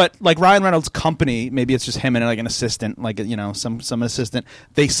 But like Ryan Reynolds' company, maybe it's just him and like an assistant, like some assistant.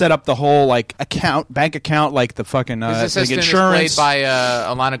 They set up the whole like bank account, like the fucking His like assistant insurance. is played by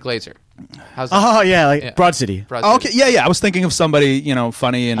Alana Glazer. How's that? Oh yeah, like Yeah. Broad City. Broad Oh, City. okay, yeah. I was thinking of somebody,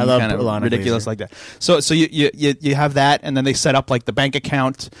 funny and I love kind of Ilana ridiculous Glazer. like that. So you have that, and then they set up like the bank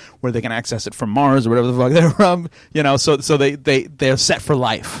account where they can access it from Mars or whatever the fuck they're from. So they're set for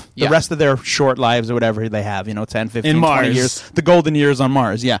life. The Yeah. rest of their short lives or whatever they have, 10, 15, In 20 Mars. years, the golden years on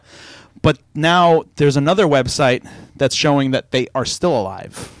Mars. Yeah, but now there's another website that's showing that they are still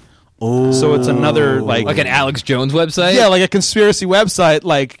alive. Oh, So it's another like Like an Alex Jones website? yeah, like a conspiracy website,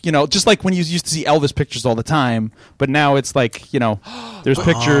 like, you know, just like when you used to see Elvis pictures all the time, but now it's like, you know, there's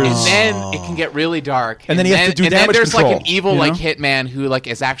pictures. And then it can get really dark. And then you have to do and then damage there's control, like an evil you know? like hitman who like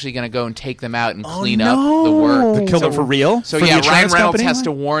is actually going to go and take them out and clean up the work. To kill them for real? So For the yeah, Ryan insurance Reynolds company? has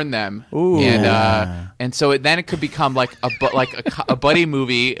to warn them, Ooh. and so then it could become like a buddy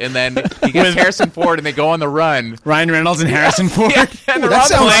movie, and then he gets Harrison Ford, and they go on the run. Ryan Reynolds and Harrison Ford. Yeah, and they're that on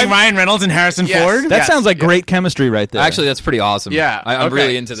the sounds run. Playing Ryan Reynolds and Harrison Yes. Ford. That Yes. sounds like great chemistry right there. Actually, that's pretty awesome. Yeah, I'm okay.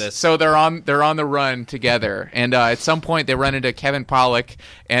 really into this. So they're on the run together, and at some point they run into Kevin Pollak,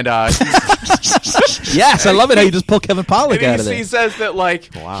 and yes, I love it how you just pull Kevin Pollak out of he there. says that like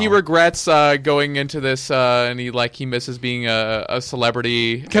he regrets going into this, and he misses being a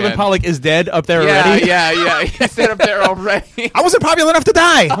celebrity. Kevin and, Pollak is dead up there Yeah, already. yeah, he's dead up there already. I wasn't popular enough to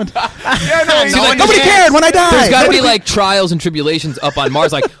die. Yeah, no, Nobody cared when I died. There's got to be like trials and tribulations up on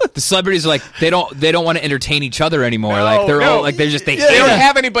Mars. Like the celebrities are like they don't want to entertain each other anymore. like they're all like they They hate don't it.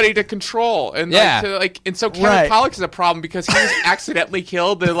 have anybody to control, and Yeah. and so Kevin Right. Pollak is a problem because he was accidentally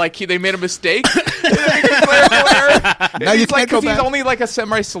killed. And, like they made a mistake. Now you He's like can't go he's back. only like a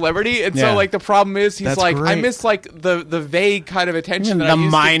semi-celebrity, and Yeah. so like the problem is he's That's like I great. miss like the vague kind of attention that I the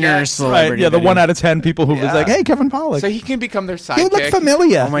used minor to get. Right, celebrity. yeah, the that he- 1 out of 10 people who was Yeah. like, "Hey, Kevin Pollak." So he can become their sidekick. He looked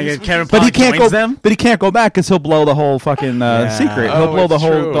familiar. Oh my god, Kevin But he Pollak can't go. joins them. But he can't go back because he'll blow the whole fucking secret. He'll Oh, blow the it's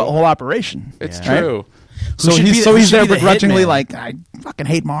whole true. operation. It's Right? true. So should he's be- so who he's should there be the begrudgingly, hitman? like, I fucking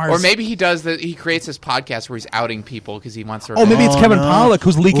hate Mars. Or maybe he does that. He creates this podcast where he's outing people because he wants to. Oh, maybe it's Kevin no. Pollak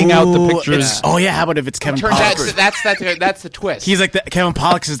who's leaking out the Ooh, pictures. it's- Oh yeah, how about if it's Kevin Turns out Pollak? that's the twist. He's like Kevin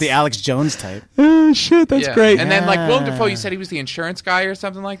Pollak is the Alex Jones type. Oh shit, that's Yeah. great. And then like Willem Dafoe, you said he was the insurance guy or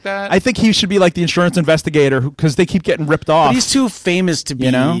something like that. I think he should be like the insurance investigator because they keep getting ripped off. But he's too famous to be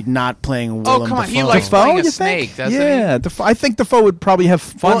You know? not playing Oh, Willem come on, he Dafoe. likes Defoe, playing a you snake, think? doesn't he? Yeah, I think Defoe would probably have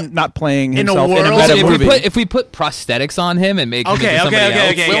fun Well, not playing in a himself in a world- meta if movie. we put prosthetics on him and make him Okay, into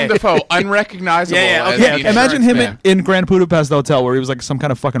somebody else. Willem Dafoe, unrecognizable. Yeah, as okay, the okay. Imagine insurance him man. in Grand Budapest Hotel where he was like some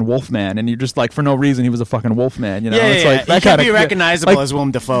kind of fucking wolf man, and you're just like for no reason he was a fucking wolf man. You know, Yeah, it's yeah, like he that can't kind be of recognizable like, as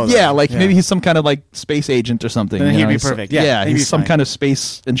Willem Dafoe. though. Yeah, like maybe he's some kind of like space agent or something. Then you he'd know? be He's- perfect. Yeah, he'd be he's some fine. kind of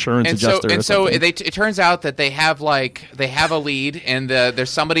space insurance And so, adjuster. or something. it turns out that they have a lead, and there's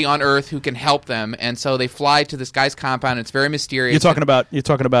somebody on Earth who can help them, and so they fly to this guy's compound. It's very mysterious. You're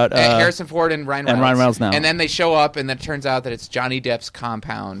talking about Harrison Ford and Ryan Reynolds. and Ryan Reynolds now. And then they show up, and then it turns out that it's Johnny Depp's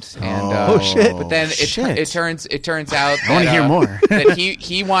compound. And, Oh, shit. But then Shit. it turns out I wanna that, hear more. that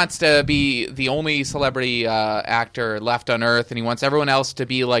he wants to be the only celebrity actor left on Earth, and he wants everyone else to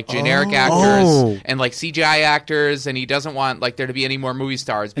be like generic actors and like CGI actors, and he doesn't want like there to be any more movie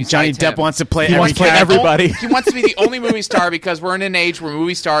stars. And Johnny besides Depp him. wants to play He wants to play character. everybody. He wants to be the only movie star because we're in an age where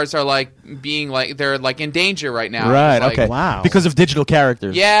movie stars are like being like they're like in danger right now. right? It's like, Okay. Wow. Because of digital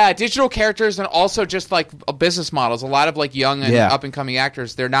characters. Yeah, digital characters and also just like business models. A lot of like young and Yeah. up and coming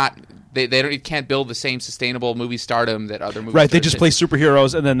actors, they're not. They can't build the same sustainable movie stardom that other movie Right. stars They just did. play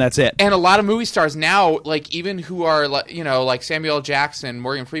superheroes and then that's it. And a lot of movie stars now, like even who are like like Samuel L. Jackson,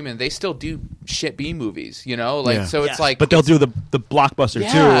 Morgan Freeman, they still do shit B movies. Like Yeah. so it's like, But they'll do the blockbuster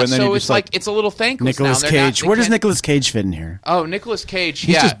yeah. too, and then so you it's just like it's a little thankless Nicolas now. They're not- Cage. they Where does can't- Nicolas Cage fit in here? Oh, Nicolas Cage.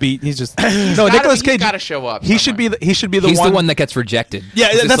 he's yeah. just beat. He's just no. gotta Nicolas be- he's Cage gotta show up He should be. He should be the He's one. the one that gets rejected. Yeah,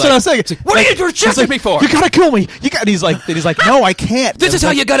 It's just that's like, what I was saying. What are you rejecting me for? You gotta kill me. You got. And he's like, no, I can't. This is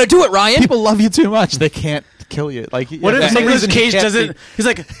how you got to do it, Ryan. People love you too much. They can't kill you. Like, What for if some Nicolas reason he Cage can't doesn't? be- He's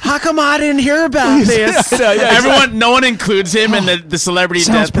like, how come I didn't hear about this? yeah, Everyone, no one includes him in the celebrity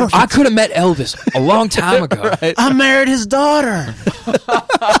Sounds death. perfect. I could have met Elvis a long time ago. I married his daughter.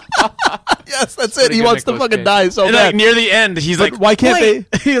 Yes, that's it. Pretty He good wants to Nicolas fucking Cage. die so And bad. like near the end, he's But like, why can't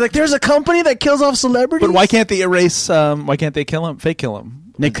 "Wait." He's like, there's a company that kills off celebrities. But why can't they erase? Why can't they kill him? Fake kill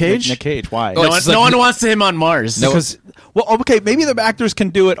him? Nick Cage? Nick Cage. Why? Oh, No, it's one, just like- no one wants to him on Mars. Because okay, maybe the actors can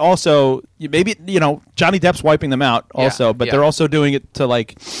do it also. Maybe Johnny Depp's wiping them out also, but yeah. they're also doing it to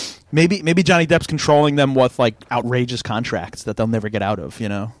like maybe Johnny Depp's controlling them with like outrageous contracts that they'll never get out of.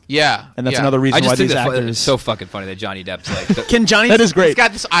 Yeah, And that's yeah. another reason I why just think these that's actors. it's so fucking funny that Johnny Depp's like. Can Johnny? That is He's great.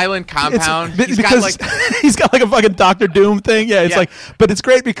 got this island compound. He's got because like he's got like a fucking Doctor Doom thing. Yeah, it's Yeah. like, but it's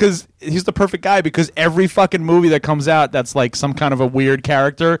great because he's the perfect guy because every fucking movie that comes out that's like some kind of a weird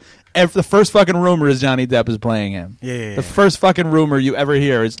character. The first fucking rumor is Johnny Depp is playing him. Yeah. The first fucking rumor you ever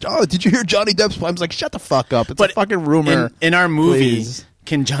hear is, oh, did you hear Johnny Depp's playing? I was like, shut the fuck up. It's a fucking rumor. In our movie, Please.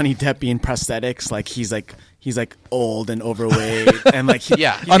 can Johnny Depp be in prosthetics? Like he's like he's like old and overweight and like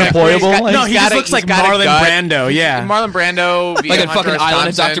unemployable. He just looks like Marlon Brando. Yeah, Marlon Brando, like a fucking Island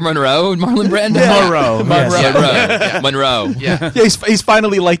of Dr. Monroe. Marlon Brando, Monroe. Yeah. He's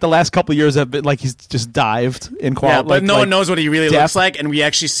finally like the last couple of years have been like he's just dived in quality. Yeah, but no one knows what he really looks like, and we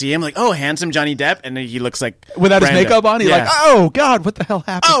actually see him like, oh, handsome Johnny Depp, and then he looks like without Brando. his makeup on. He's like, oh God, what the hell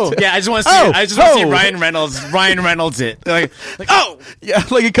happened? Oh yeah, I just want to see. I just want to see Ryan Reynolds it like oh yeah,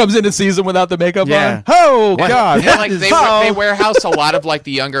 like he comes in and sees him without the makeup Yeah. on. Oh God, Yeah, like they warehouse a lot of like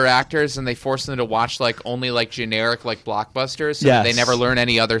the younger actors, and they force them to watch like only like generic like blockbusters, so that they never learn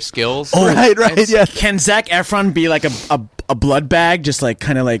any other skills. Oh, right, yeah. Can Zac Efron be like a blood bag, just like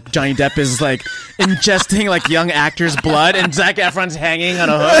kind of like Johnny Depp is like ingesting like young actors' blood, and Zac Efron's hanging on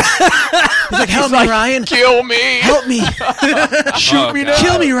a hook. He's like, help me, Ryan. Kill me. Help me. Shoot me now.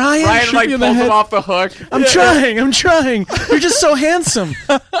 Kill me, Ryan. Ryan Shoot like me in the pulls head. him off the hook. I'm trying. You're just so handsome.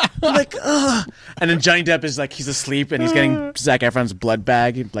 I'm like, ugh. And then Johnny Depp is like, he's asleep, and he's getting Zac Efron's blood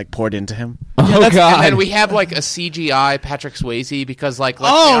bag like poured into him. Oh God! And then we have like a CGI Patrick Swayze because like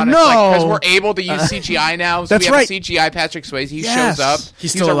let's Oh, be honest, no. because we're able to use CGI now. So That's we have right. a CGI Patrick Swayze. He Yes. shows up. He's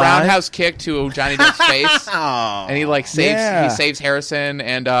He's still a alive? roundhouse kick to Johnny Depp's face, Oh. and he like saves Yeah. he saves Harrison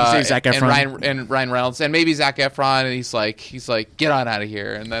and saves Zac and Efron. Ryan Reynolds and maybe Zac Efron, and he's like get on out of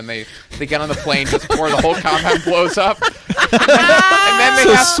here, and then they get on the plane just before the whole compound blows up, and then they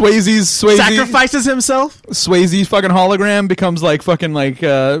So have Swayze's Sacrifices himself. fucking hologram becomes like fucking like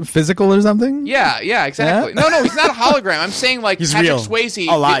physical or something. Yeah, exactly. Yeah? No, he's not a hologram. I'm saying like He's Patrick real. Swayze.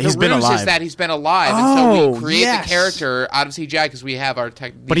 Alive. The He's been ruse alive. is that he's been alive, and so Oh, we create yes. the character out of CGI because we have our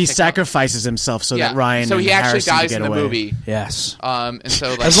tech. But he sacrifices himself so that Ryan. So and he actually Harrison dies get in the away. movie. Yes. And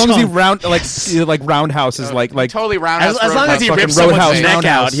so like As long as he roundhouses like totally roundhouse. As long as he Fucking rips someone's Roadhouse, neck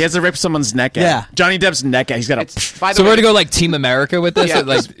Roundhouse. out, he has to rip someone's neck out. Yeah. Johnny Depp's neck out. He's got a. By the So way, we're gonna go like Team America with this, Yeah,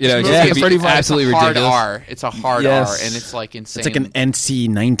 like you know, this just movie pretty is absolutely a hard ridiculous. R. It's a hard Yes. R, and it's like insane. It's like an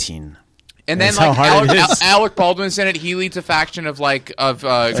NC-19. And then That's how like hard it is. Alec Baldwin's in it. He leads a faction of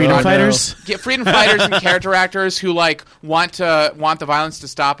Freedom fighters. freedom fighters and character actors who like want the violence to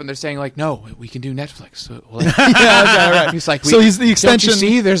stop, and they're saying like, no, we can do Netflix. So, right. He's like, So he's the extension- Don't you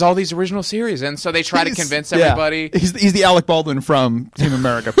see, there's all these original series, and so they try to convince everybody. He's the Alec Baldwin from Team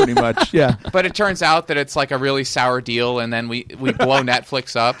America, pretty much. Yeah. But it turns out that it's like a really sour deal, and then we blow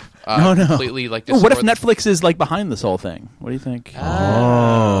Netflix up. No. Completely like. Ooh, what if destroy Netflix is like behind this whole thing? What do you think?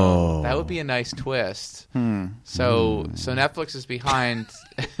 Oh. That would be a nice twist. So Netflix is behind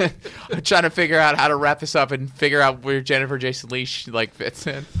trying to figure out how to wrap this up and figure out where Jennifer Jason Leigh like fits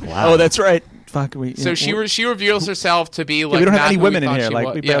in. Oh, that's right. Fuck. So she reveals herself to be like. we don't have not any who we women in thought here. she Like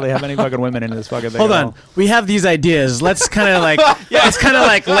was. we barely have any fucking women in this fucking thing. Hold at on. all. We have these ideas. Let's kind of like let's kind of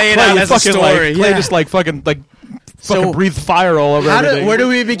like lay it Clay, out you as a fucking, story. Like, Clay Yeah. just like fucking So, breathe fire all over everything. where do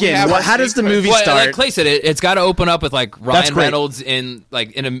we begin? Yeah, How does the movie Well, start? like Clay said, it's got to open up with like That's Ryan great. Reynolds in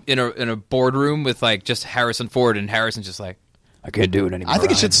a boardroom with like just Harrison Ford, and Harrison's just like, I can't do it anymore. I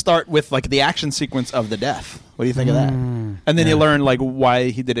think it should Ryan." start with like the action sequence of the death. What do you think of that? And then you learn like why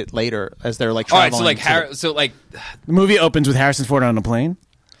he did it later as they're like All right, traveling. so like The movie opens with Harrison Ford on a plane.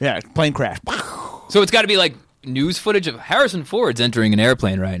 yeah, plane crash. So it's got to be like news footage of Harrison Ford's entering an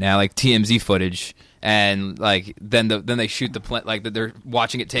airplane right now, like TMZ footage, and like then they shoot the plane, like they're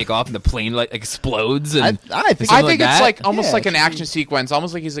watching it take off, and the plane like explodes. And I think I something think like it's that? like almost Yeah, like an action sequence,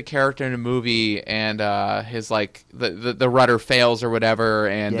 almost like he's a character in a movie, and his like the rudder fails or whatever,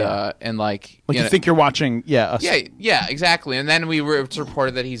 and Yeah. and like like you know- think you're watching. Yeah, yeah, exactly. And then it's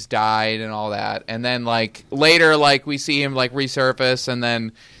reported that he's died and all that, and then like later, like we see him like resurface, and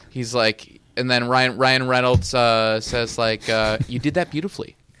then he's like, and then Ryan Reynolds says like, "You did that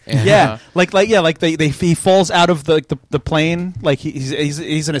beautifully." And, Yeah, he falls out of the plane, like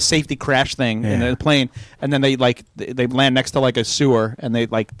he's in a safety crash thing in a plane, and then they land next to like a sewer, and they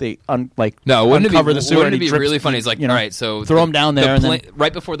No, wouldn't uncover it be, the sewer. wouldn't and it he be drips, really funny? It's like, you know, all right, so throw him down there, and then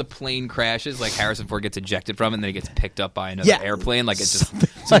right before the plane crashes, like Harrison Ford gets ejected from it, and then he gets picked up by another Yeah. airplane. Like it's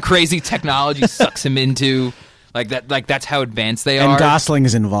just some crazy technology sucks him into like that. Like that's how advanced they And are. Gosling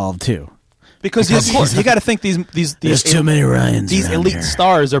is involved too. because you got to think these There's too many Ryans. these around elite here.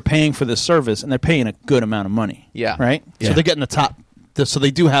 stars are paying for this service, and they're paying a good amount of money. Yeah. right. Yeah. So they're getting the top. So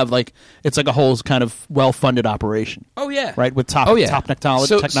they do have like it's like a whole kind of well-funded operation. Oh yeah, Right, with top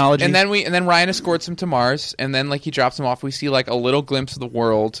technology. And then Ryan escorts him to Mars, and then like he drops him off. We see like a little glimpse of the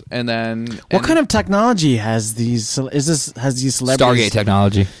world, and then What kind of technology has these? Has these celebrities? Stargate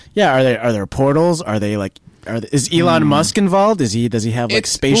technology. Yeah, are there portals? Are they like is Elon Musk involved? Does he have like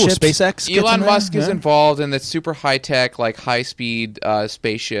spaceships? SpaceX. Elon Musk is involved in the super high tech, like high speed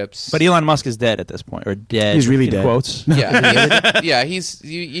spaceships. But Elon Musk is dead at this point, or dead. He's really in dead. Quotes. Yeah, he's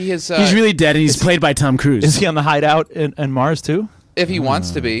really dead, and he's played by Tom Cruise. Is he on the hideout in Mars too? If he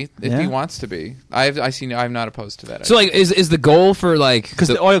wants to be, Yeah. he wants to be, I'm not opposed to that. So like, is the goal for like Because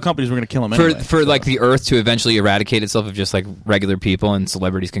the oil companies were going to kill him anyway. for like the Earth to eventually eradicate itself of just like regular people and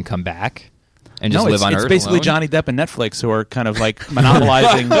celebrities can come back and just live on it's Earth? basically alone? Johnny Depp and Netflix who are kind of like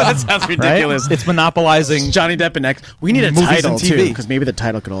monopolizing. That sounds ridiculous. Right? It's monopolizing. Johnny Depp and X. We need a Movies title and too, TV. because maybe the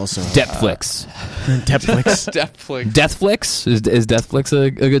title could also Deathflix. Deathflix. Deathflix. Deathflix is Deathflix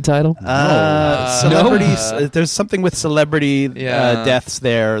a good title? Celebrities. There's something with celebrity Yeah. deaths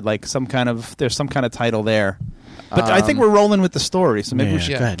there, like there's some kind of title there. But I think we're rolling with the story, so maybe we Yeah.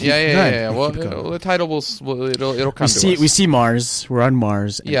 should. Go ahead. Yeah. Well, Keep going. the title it'll come We see Mars. We're on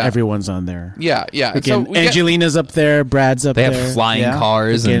Mars. And Yeah. everyone's on there. Yeah. Again, So we get Angelina's up there. Brad's up They there. have flying Yeah.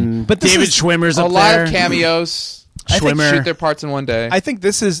 cars and But David Schwimmer's a up lot there. of cameos. I think Schwimmer. shoot their parts in one day. I think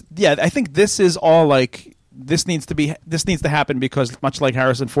this is all like this needs to happen because much like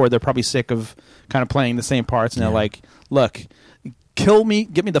Harrison Ford, they're probably sick of kind of playing the same parts, and they're like, look. Kill me,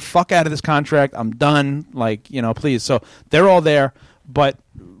 get me the fuck out of this contract. I'm done. Like, please. So they're all there, but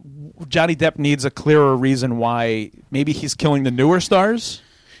Johnny Depp needs a clearer reason why maybe he's killing the newer stars.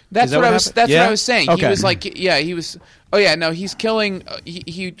 That's that what what I was. happened? That's Yeah? what I was saying. Okay. He was like, he was. Oh yeah, no, he's killing.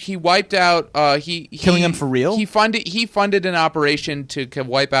 He wiped out. He Killing them for real? He funded an operation to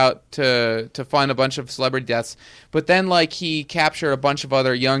wipe out to fund a bunch of celebrity deaths. But then like he captured a bunch of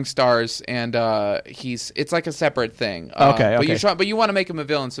other young stars, and it's like a separate thing. Okay. But you want to make him a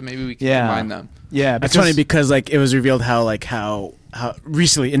villain, so maybe we can Yeah. combine them. Yeah, It's funny because like it was revealed how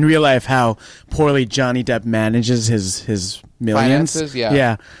recently in real life how poorly Johnny Depp manages his millions. Finances,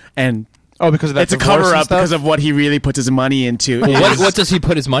 yeah. And because of that it's a divorce cover and up stuff? because of what he really puts his money into. what does he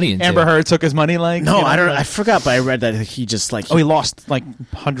put his money into? Amber Heard took his money. Like No, you know, I don't. like- I forgot, but I read that he just like he lost like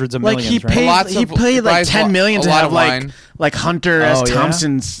hundreds of like millions. he right? paid Lots he of- paid like buys 10 million a to lot have of wine. like Hunter Oh, S. yeah?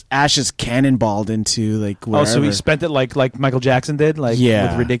 Thompson's ashes cannonballed into like Oh, wherever. so he spent it like Michael Jackson did, like Yeah.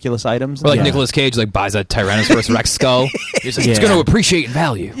 with ridiculous items. Or like Yeah. Nicolas Cage like buys a Tyrannosaurus Rex skull. He's like, it's Yeah. going to appreciate in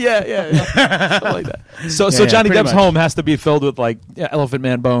value. Yeah. Something like that. So Yeah, Johnny pretty Depp's much. home has to be filled with like Elephant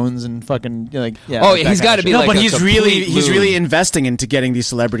Man bones and fucking like Oh, like that he's kind got of to be shit. no, like but a he's complete really loon. investing into getting these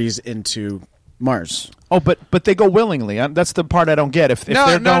celebrities into Mars. Oh, but they go willingly. That's the part I don't get. If they're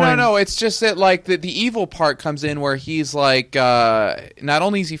going, No. It's just that like the evil part comes in where he's like not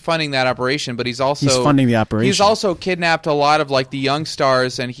only is he funding that operation, but he's funding the operation. He's also kidnapped a lot of like the young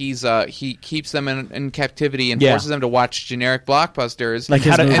stars, and he keeps them in captivity and Yeah. forces them to watch generic blockbusters Like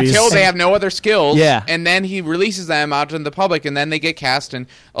his movies. until they have no other skills. Yeah. and then he releases them out to the public, and then they get cast and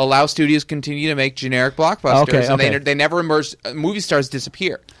allow studios continue to make generic blockbusters. Okay, and okay. they never emerge. Movie stars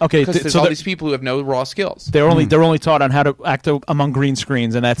disappear. Okay, because there's so all they're- these people who have no raw skills. they're only taught on how to act among green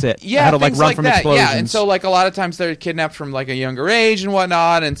screens, and that's it. Yeah, how to like things run like from that. explosions. Yeah, and so like a lot of times they're kidnapped from like a younger age and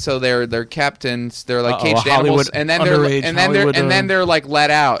whatnot, and so they're kept and they're like Uh-oh, caged a Hollywood- animals, and then underage Hollywood, and then they're like let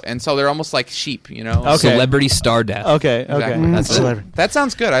out, and so they're almost like sheep, you know. Okay. Celebrity star death. Okay. Exactly. That's it. That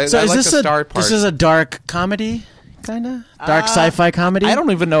sounds good. I So like is this the star part. this is a dark comedy, kind of dark sci-fi comedy? I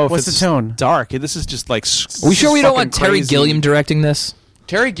don't even know if What's it's the tone? dark. This is just like. Are we sure we don't want fucking Terry crazy. Gilliam directing this?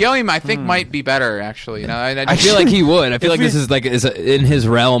 Terry Gilliam, I think, might be better actually. You know, I feel like he would. I feel like this is like in his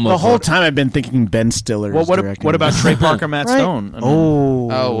realm. The of whole time I've been thinking Ben Stiller. Well, is what directing about this. Trey Parker, Matt Right? Stone? I mean,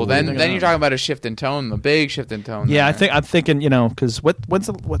 Oh, well, then you're talking about a shift in tone, a big shift in tone. yeah, there. I'm thinking, because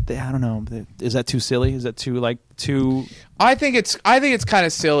I don't know. Is that too silly? Is that too? I think it's kind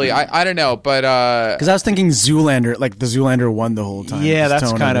of silly. I don't know, but because I was thinking Zoolander, like the Zoolander won the whole time. Yeah, This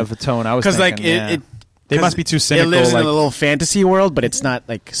that's tone kind it. of a tone I was because thinking. like yeah. They must be too cynical. It lives like, in a little fantasy world, but it's not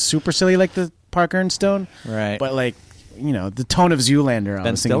like super silly like the Parker and Stone. Right. But like the tone of Zoolander. I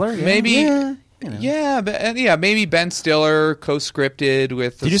Ben was thinking, Stiller? Yeah. maybe. Yeah, Yeah, maybe Ben Stiller co-scripted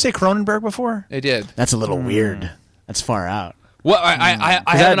with. Did you say Cronenberg before? It did. that's a little weird. That's far out. Well, I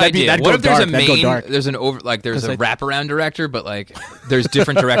have an that'd be- idea. that'd What go if there's dark, a that'd go main, dark. there's an there's a wraparound director, but like there's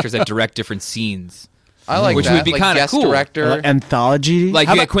different directors that direct different scenes. I like Which that. would be like kinda guest cool. director. Anthology. Like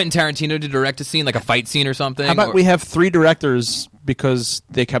How you about- get Quentin Tarantino to direct a scene, like a fight scene or something. How about or- we have 3 directors because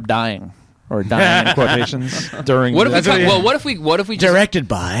they kept dying, or dying in quotations during. What if the- we cut, what if we just, directed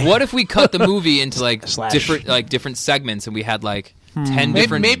by. What if we cut the movie into like Slash. different segments and we had like 10 maybe,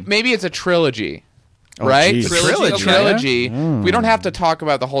 different maybe it's a trilogy. right? geez. Trilogy. We don't have to talk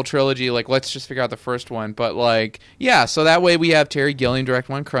about the whole trilogy. Like, let's just figure out the first one. But like, yeah. So that way we have Terry Gilliam direct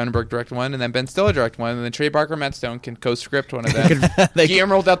one, Cronenberg direct one, and then Ben Stiller direct one, and then Trey Parker Metstone can co-script one of them.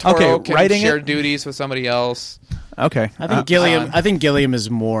 Guillermo del Toro can share duties with somebody else. Okay, I think Gilliam is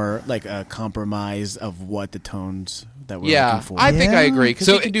more like a compromise of what the tones that we're looking for. I think I agree because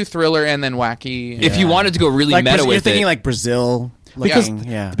he can do thriller and then wacky. If you wanted to go really like meta with you're thinking it, like Brazil.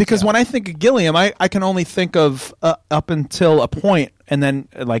 Because when I think of Gilliam, I can only think of up until a point, and then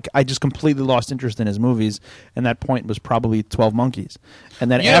like I just completely lost interest in his movies, and that point was probably 12 Monkeys,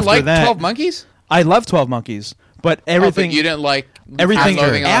 and then after that, 12 Monkeys. I love 12 Monkeys, but everything but you didn't like everything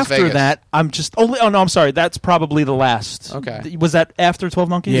Loathing in Las after Vegas. that. I'm just only. Oh no, I'm sorry. That's probably the last. Okay, was that after 12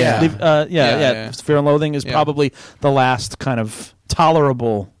 Monkeys? Yeah. Yeah. Fear and Loathing is probably the last kind of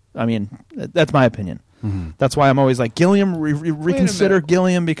tolerable. I mean, that's my opinion. Mm-hmm. That's why I'm always like Gilliam. Reconsider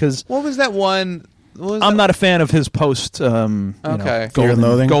Gilliam because what was that one? I'm not a fan of his post. Golden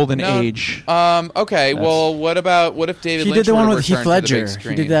Age. Okay. Well, what if David Lynch did the one with Heath Ledger?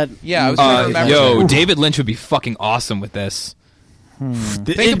 He did that. Yeah, I was going to remember. David Lynch would be fucking awesome with this.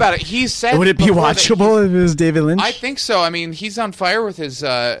 Think about it. He said, would it be watchable if it was David Lynch? I think so. I mean, he's on fire with his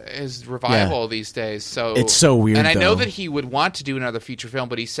revival these days. So it's so weird. And I know that he would want to do another feature film,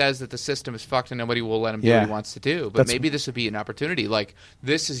 but he says that the system is fucked and nobody will let him do what he wants to do. But maybe this would be an opportunity. Like,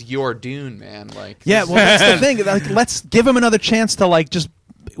 this is your Dune, man. Like, well, that's the thing. Like, let's give him another chance to like just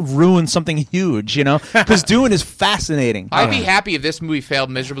ruin something huge, because Dune is fascinating. I'd be happy if this movie failed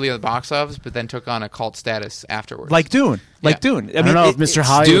miserably at the box office, but then took on a cult status afterwards. Like Dune. Dune. I don't know if Mr.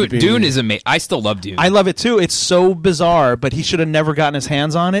 Hollywood. Dune is amazing. I still love Dune. I love it too. It's so bizarre, but he should have never gotten his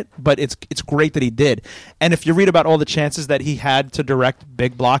hands on it. But it's great that he did. And if you read about all the chances that he had to direct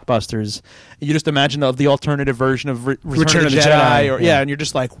big blockbusters, you just imagine the alternative version of Return of the Jedi, and you're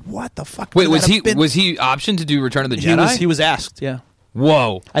just like, what the fuck? Wait, was he optioned to do Return of the Jedi? He was asked. Yeah.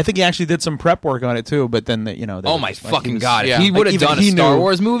 Whoa! I think he actually did some prep work on it too, but then oh my fucking god! If he would have done a Star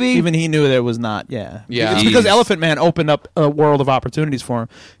Wars movie, even he knew that it was not. Yeah. It's Jeez. because Elephant Man opened up a world of opportunities for him.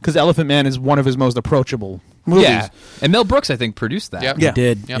 Because Elephant Man is one of his most approachable movies. Yeah, and Mel Brooks, I think, produced that. Yep. He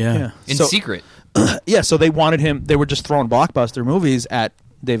did. Yep. Yeah. In secret. So they wanted him. They were just throwing blockbuster movies at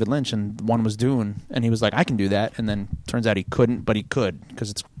David Lynch, and one was Dune, and he was like, I can do that. And then turns out he couldn't, but he could because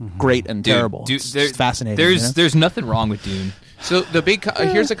it's great and terrible. It's fascinating. There's nothing wrong with Dune. So the big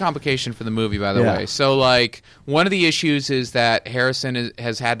here's a complication for the movie, by the way. So like one of the issues is that Harrison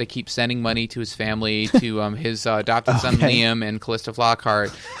has had to keep sending money to his family, to his adopted son Liam and Callista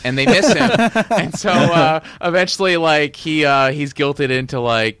Flockhart, and they miss him. And so eventually, like he's guilted into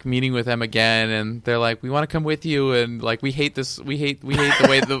like meeting with them again, and they're like, we want to come with you, and like we hate this, we hate the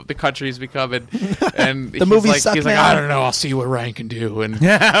way the country's become, and the movie he's like, I don't know, I'll see what Ryan can do, and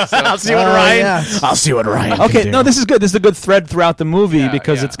I'll see what Ryan. Okay, can do. no, this is good. This is a good thread throughout the movie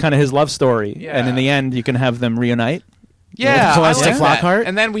because it's kind of his love story, and in the end, you can have them reunite. Yeah, Callista I like Flockhart.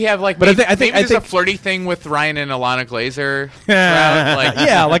 And then we have like, but maybe, I think there's a flirty thing with Ryan and Alana Glazer.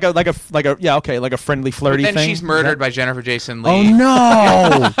 Like a friendly flirty then thing. She's murdered by Jennifer Jason Leigh. Oh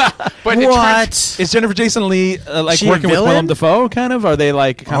no! But what is Jennifer Jason Leigh working with Willem Dafoe? Kind of? Are they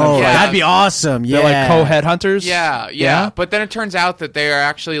like kind of? Yeah. That'd be awesome. Yeah, they're like co-headhunters. Yeah. But then it turns out that they are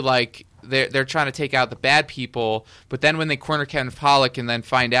actually like. They're trying to take out the bad people, but then when they corner Kevin Pollak and then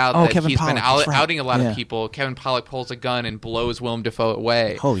find out that Kevin he's Pollak, been outing a lot of people, Kevin Pollak pulls a gun and blows Willem Dafoe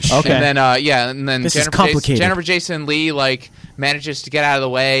away. Holy shit! Okay. And then this is complicated. Jennifer Jason Leigh like manages to get out of the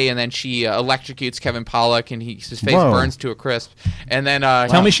way, and then she electrocutes Kevin Pollak, and his face burns to a crisp. And then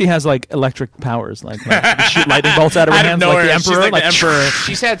tell me she has like electric powers, like shoot lightning bolts out of her hands, like the Emperor. She's like the Emperor.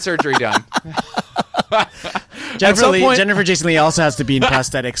 She's had surgery done. Jennifer Jason Leigh also has to be in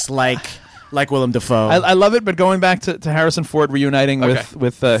prosthetics like Willem Dafoe. I love it, but going back to Harrison Ford reuniting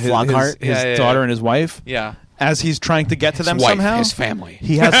with his daughter and his wife. Yeah. As he's trying to get to them wife, somehow, his family.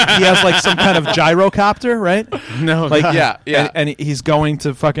 He has like some kind of gyrocopter, right? No, like yeah. And he's going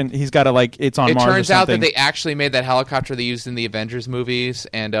to he's got to like it's on Mars. It turns or out something. that they actually made that helicopter they used in the Avengers movies,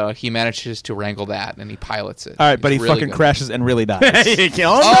 and he manages to wrangle that, and he pilots it. All right, but he really fucking good. crashes and really dies. Please,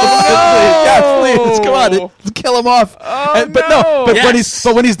 Yes, please, come on, let's kill him off. But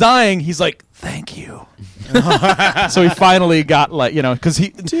when he's dying, he's like, "Thank you." So he finally got because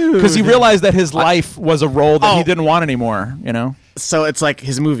he realized that his life was a role that he didn't want anymore. So it's like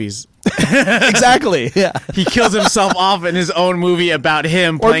his movies. Exactly. Yeah. He kills himself off in his own movie about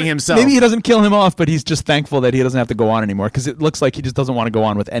him playing himself. Maybe he doesn't kill him off, but he's just thankful that he doesn't have to go on anymore because it looks like he just doesn't want to go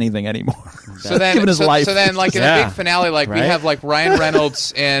on with anything anymore. So then, given his life. So then, like in the big finale, like we have like Ryan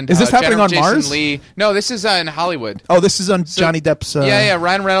Reynolds and is this happening on Jason Mars? Lee. No, this is in Hollywood. Oh, this is on Johnny Depp's.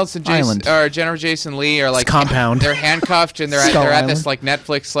 Ryan Reynolds and Jennifer Jason Lee are like compound. They're handcuffed and they're at this like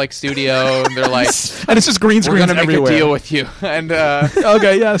Netflix like studio and they're like, and it's just green screens we're gonna make everywhere. a deal with you and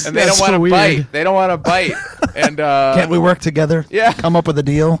okay, yes, and they don't want to bite. They don't want to bite. And can't we work together? Yeah, come up with a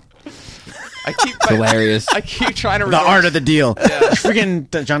deal. Hilarious. I keep trying to the art of the deal. Yeah.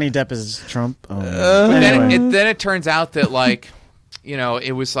 Freaking Johnny Depp is Trump. Then it turns out that like, you know,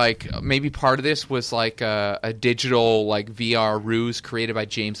 it was like maybe part of this was like a digital like VR ruse created by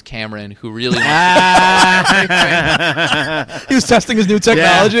James Cameron, who really he was testing his new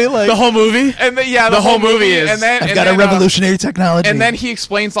technology, like the whole movie. And the whole movie is. I've got a revolutionary technology. And then he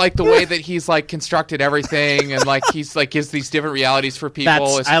explains like the way that he's like constructed everything, and like he's like gives these different realities for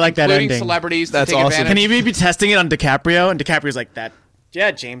people. I like that ending, ending. Celebrities. That's to take awesome. advantage. Can he be testing it on DiCaprio? And DiCaprio's like that.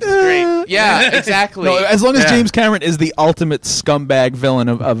 Yeah, James is great. Yeah, exactly. No, as long as James Cameron is the ultimate scumbag villain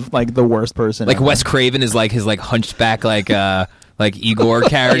of like the worst person. Like ever. Wes Craven is like his like hunchback like Igor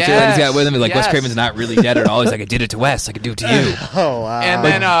character that he's got with him. Like Wes Craven's not really dead at all. He's like, I did it to Wes. I could do it to you. Oh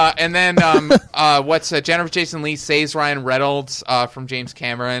wow. And then what's Jennifer Jason Lee saves Ryan Reynolds from James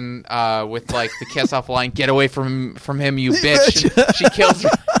Cameron with like the kiss off line, "Get away from him, you bitch!" And she kills.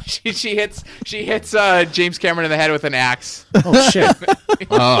 She hits James Cameron in the head with an axe. Oh shit.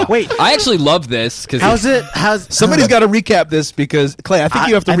 Wait, I actually love this because somebody's got to recap this because Clay, I think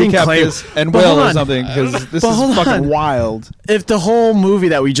you have to recap this and Will or something because this is fucking wild. If the whole movie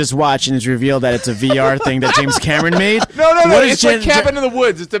that we just watched and it's revealed that it's a VR thing that James Cameron made, no, it's like Cabin in the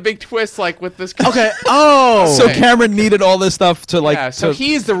Woods. It's a big twist, like with this. Okay. Oh, so Cameron needed all this stuff to like. Yeah, so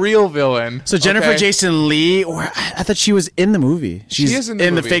he's the real villain. So Jennifer Jason Lee, or I thought she was in the movie. She's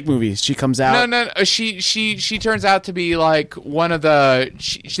in the fake movie. She comes out. No. She turns out to be like one of the.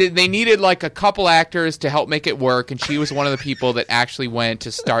 They needed like a couple actors to help make it work, and she was one of the people that actually went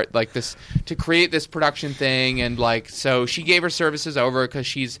to start like this to create this production thing, and like so she gave her services over because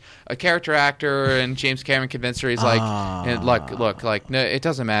she's a character actor, and James Cameron convinced her. He's like, and look, like no, it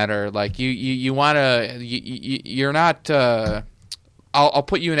doesn't matter. Like you wanna, you're not. I'll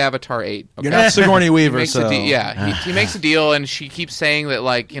put you in Avatar 8. Okay? You're not Sigourney Weaver, he makes a deal, and she keeps saying that,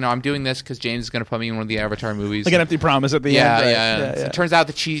 like, you know, I'm doing this because James is going to put me in one of the Avatar movies. Like an empty promise at the end. Yeah. It turns out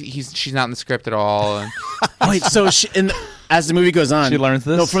that she's not in the script at all. And Wait, so as the movie goes on, she learns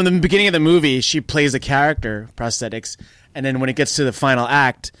this? No, from the beginning of the movie, she plays a character, prosthetics, and then when it gets to the final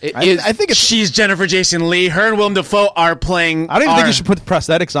act, I think she's Jennifer Jason Lee. Her and Willem Dafoe are playing. I don't even think you should put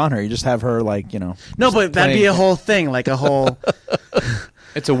prosthetics on her. You just have her, like, you know. No, but that'd be a whole thing, like a whole.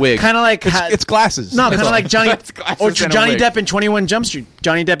 It's a wig. Kind of like it's glasses. No, kind of like Johnny Depp in 21 Jump Street.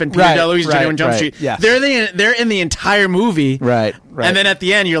 Johnny Depp and Peter DeLuise in 21 Jump Street. Yes. They're in the entire movie. Right. And then at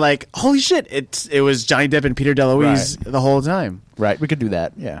the end, you're like, holy shit! It was Johnny Depp and Peter DeLuise the whole time. Right. We could do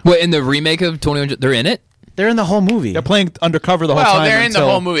that. Yeah. Wait, in the remake of 21, they're in it. They're in the whole movie. They're playing undercover the whole time. Well, they're in the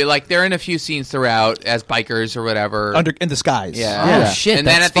whole movie. Like, they're in a few scenes throughout as bikers or whatever. In disguise. Yeah. Oh, shit. And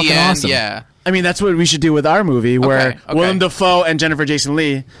then at the end, awesome. yeah. I mean, that's what we should do with our movie, where Willem Dafoe and Jennifer Jason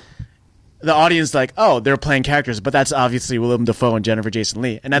Lee, the audience like, oh, they're playing characters, but that's obviously Willem Dafoe and Jennifer Jason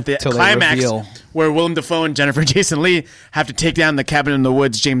Lee. And at the climax, where Willem Dafoe and Jennifer Jason Lee have to take down the Cabin in the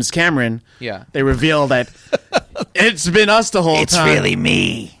Woods James Cameron, they reveal that it's been us the whole time. It's really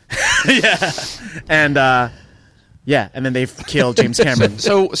me. Yeah. And then they kill James Cameron.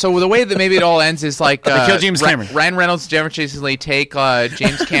 So the way that maybe it all ends is like they kill James Cameron. Ryan Reynolds, Jennifer Jason Lee take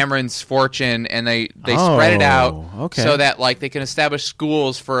James Cameron's fortune and they spread it out so that like they can establish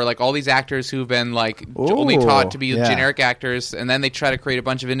schools for like all these actors who've been like only taught to be generic actors, and then they try to create a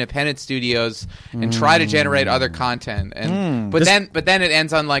bunch of independent studios and try to generate other content. And but then it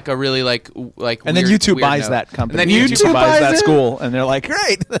ends on like a really like and weird, then YouTube weird buys note. that company. And then YouTube buys that school, and they're like,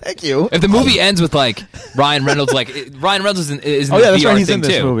 great, thank you. If the movie ends with like Ryan Reynolds, like Ryan Reynolds is in that's the right, VR he's thing in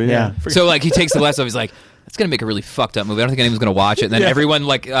this too. movie. Yeah. So like he takes the last off. He's like, that's gonna make a really fucked up movie. I don't think anyone's gonna watch it. And then everyone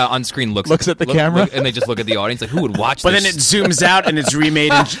like on screen looks at the camera, and they just look at the audience like, who would watch but this? Then it zooms out and it's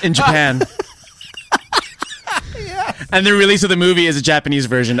remade in Japan. And the release of the movie is a Japanese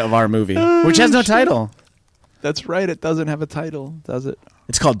version of our movie, which has no title. That's right. It doesn't have a title, does it?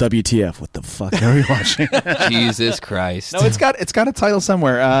 It's called WTF. What the fuck are we watching? Jesus Christ! No, it's got a title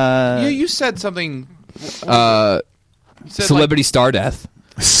somewhere. You said something. Celebrity Star Death.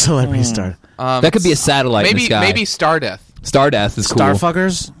 Celebrity Star. That could be a satellite in the sky. Maybe Star Death. Star Death is cool.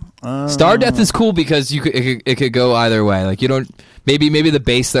 Starfuckers. Star Death is cool because it could go either way. Like you don't Maybe the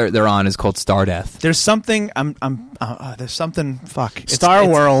base they're on is called Star Death. There's something. There's something. Fuck. Star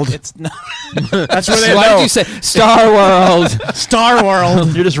World. It's not. That's where they Why know. did you say Star World? Star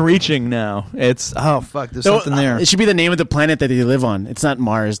World. You're just reaching now. It's fuck. There's something there. It should be the name of the planet that they live on. It's not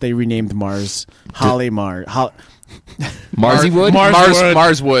Mars. They renamed Mars.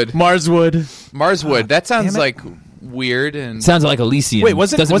 Marswood. Marswood. That sounds like weird and Sounds like Elysium. Wait,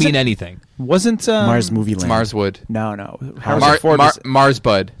 doesn't mean anything. Wasn't Mars Movie Land. Marswood. No. Harrison Ford was-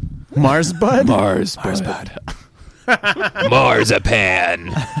 Marsbud. Marsbud. Marsbud.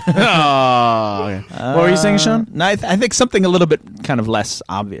 Marzipan. Oh, okay. What were you saying, Sean? No, I think something a little bit kind of less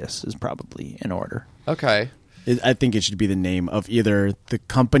obvious is probably in order. Okay. I think it should be the name of either the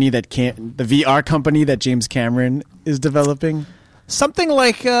company the VR company that James Cameron is developing. Something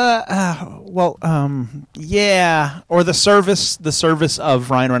like, or the service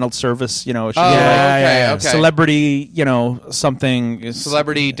of Ryan Reynolds' service. It should be okay. celebrity. Something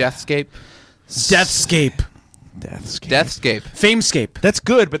Celebrity Deathscape. Deathscape. Famescape. That's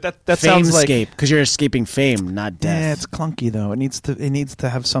good, but that sounds like Famescape, because you're escaping fame, not death. Yeah, it's clunky though. It needs to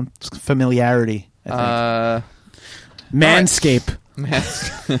have some familiarity. I think. Manscape.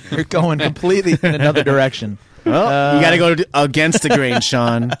 You're going completely in another direction. Well, you got to go against the grain,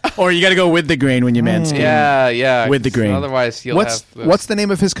 Sean, or you got to go with the grain when you manscape. Yeah. With the grain. Otherwise, you'll What's have. the name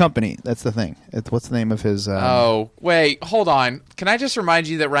of his company? That's the thing. What's the name of his? Oh, wait, hold on. Can I just remind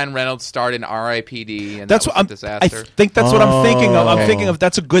you that Ryan Reynolds starred in R.I.P.D. and That's that what was a I disaster? think that's what I'm thinking of. I'm Okay. thinking of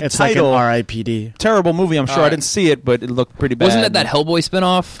that's a good It's title. like an R.I.P.D. Terrible movie. I'm sure All I right. didn't see it, but it looked pretty bad. Wasn't that Hellboy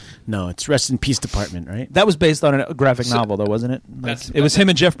spinoff? No, it's Rest in Peace Department, right? That was based on a graphic novel, though, wasn't it? That's- It was him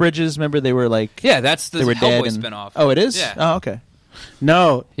and Jeff Bridges. Remember, they were like Yeah, that's the they were dead. Hellboy And, spinoff. oh, it is. Yeah. Oh, okay.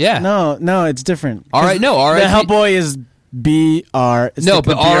 No. Yeah. No, it's different. All right, no, The R.I.P. Hellboy is B.R. It's No, like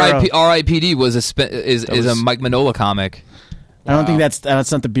the but Bureau. R.I.P.D. was a Mike Mignola comic. I don't think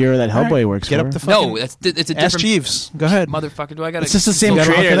that's not the bureau that Hellboy works Get for. up the fucking. No, it's a different. Ask Jeeves. Go ahead. Motherfucker, do I gotta? It's just the same gotta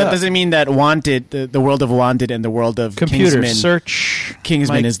look creator. it That up. doesn't mean that Wanted, the world of Wanted and the world of Computer Kingsman, search.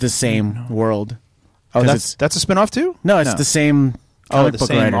 Kingsman Mike- is the same world. Oh, 'Cause that's a spinoff too. No, it's the same. Oh, comic the book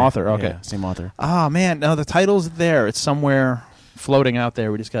same writer. author, okay. Yeah, same author. Oh man, no, the title's there. It's somewhere floating out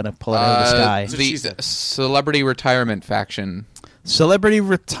there. We just gotta pull it out of the sky. The Celebrity Retirement Faction. Celebrity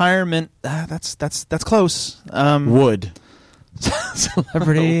retirement. That's close. Wood.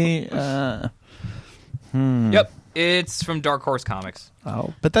 Celebrity. Yep, it's from Dark Horse Comics.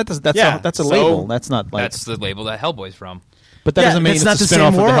 Oh, but that's Yeah, a so- label. That's not like. That's the label that Hellboy's from. But that Yeah, doesn't mean it's it's not a the spin same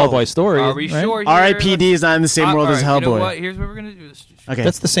off of the world. Hellboy story. Are we right? sure? R.I.P.D. is not in the same world as all right, you know Hellboy. what? Here's what we're gonna do. Okay.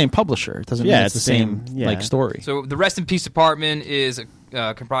 That's the same publisher. It doesn't mean it's the same yeah. like story. So the Rest in Peace Department is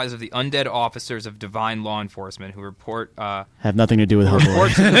comprised of the undead officers of divine law enforcement who report. Have nothing to do with Report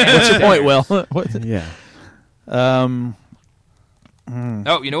Hellboy. to the What's your point, Will? Yeah.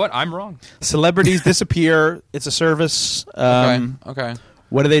 Oh, you know what? I'm wrong. Celebrities disappear. It's a service. Okay.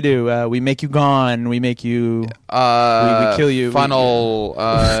 What do? We make you gone. We make you. we kill you. Funnel.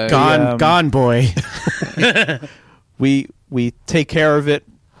 Gone boy. We take care of it.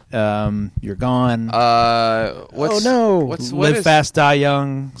 You're gone. What's, no. What Live is, fast, die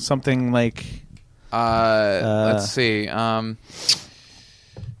young. Something like. let's see.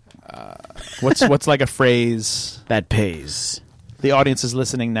 What's like a phrase? That pays. The audience is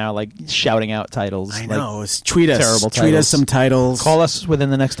listening now, like shouting out titles. I like, know. Tweet us. terrible Tweet titles. us some titles. Call us within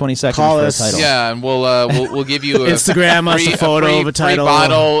the next 20 seconds Call for us. a title. Yeah, and we'll give you a Instagram us a photo of a title. free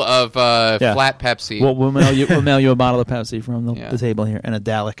bottle of Yeah. flat Pepsi. We'll mail you a bottle of Pepsi from the table here and a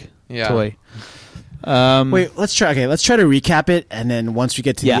Dalek toy. Wait, let's try. Okay, let's try to recap it, and then once we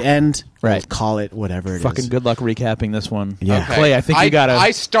get to the end, we'll Right. call it whatever it is. Fucking good luck recapping this one. Yeah. Okay. Clay, I think you gotta. I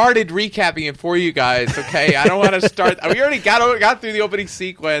started recapping it for you guys. Okay, I don't want to start. We already got through the opening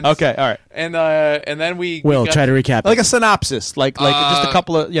sequence. Okay, all right. and then we Will got try to recap Like it. a synopsis, like just a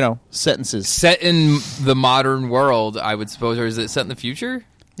couple of sentences. Set in the modern world, I would suppose, or is it set in the future?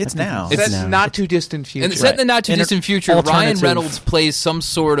 It's now. Set now. not too distant future. And set in the not too distant future, Ryan alternative. Reynolds plays some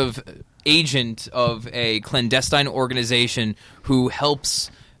sort of agent of a clandestine organization who helps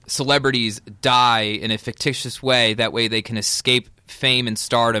celebrities die in a fictitious way. That way they can escape fame and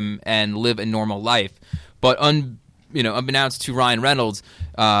stardom and live a normal life. But unbeknownst to Ryan Reynolds,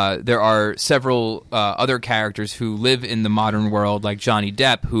 there are several other characters who live in the modern world, like Johnny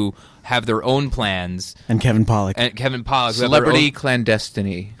Depp, who have their own plans. And Kevin Pollak. And Kevin Pollak, who have their Celebrity own-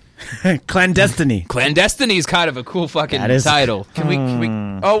 clandestiny. Clandestiny. Clandestiny is kind of a cool fucking title. Can we?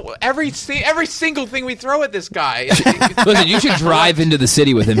 Oh, every single thing we throw at this guy. Listen, you should drive into the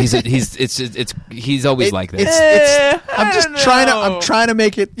city with him. He's always like this. I'm trying to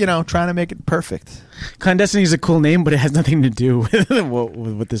make it perfect. Clandestiny is a cool name, but it has nothing to do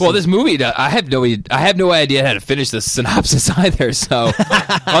with this. Well, this movie, I have no idea how to finish the synopsis either. So,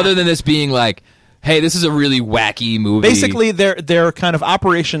 other than this being like, hey, this is a really wacky movie. Basically, their kind of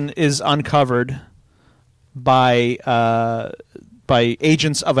operation is uncovered by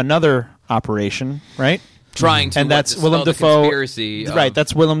agents of another operation, right? Trying to, and that's Willem Dafoe. Conspiracy, right?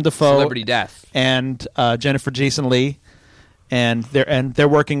 That's Willem Dafoe, celebrity death, and Jennifer Jason Leigh. And they're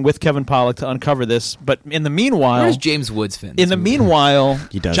working with Kevin Pollak to uncover this. But in the meanwhile, where's James Woods fit? In the meanwhile,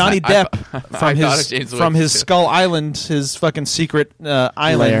 Johnny Depp from his Skull Island, his fucking secret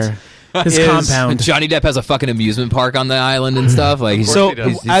island, his compound. Johnny Depp has a fucking amusement park on the island and stuff. Like he's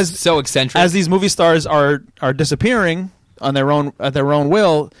so eccentric. As these movie stars are disappearing on their own at their own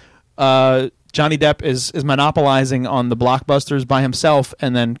will, Johnny Depp is monopolizing on the blockbusters by himself,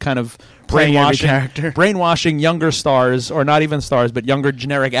 and then kind of brainwashing younger stars, or not even stars, but younger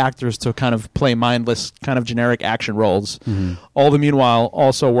generic actors to kind of play mindless, kind of generic action roles. Mm-hmm. All the meanwhile,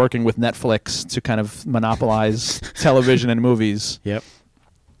 also working with Netflix to kind of monopolize television and movies. Yep.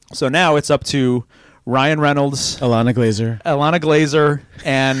 So now it's up to Ryan Reynolds, Alana Glazer,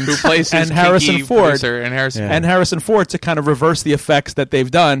 and who plays and Harrison Ford, and Harrison Ford to kind of reverse the effects that they've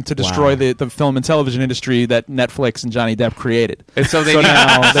done to destroy the film and television industry that Netflix and Johnny Depp created. And so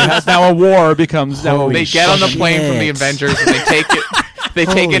now a war becomes. They get on the plane from the Avengers and they take it. They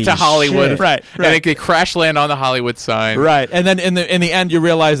take it to Hollywood, right? And they crash land on the Hollywood sign, right? And then in the end, you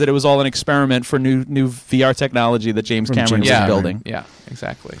realize that it was all an experiment for new VR technology that James Cameron was building. Yeah,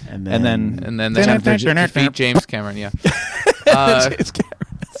 exactly. And then they have to defeat James Cameron. Yeah, James Cameron.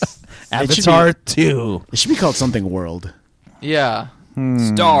 Avatar 2. It should be called something World. Yeah,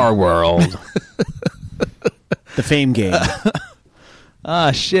 Star World. The Fame Game.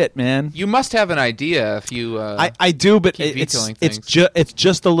 Shit, man. You must have an idea if you. I do, but it's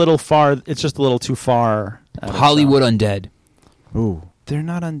just a little far. It's just a little too far. Hollywood Undead. Ooh, they're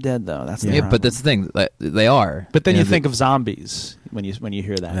not undead though. That's the but that's the thing. They are. But then you think of zombies when you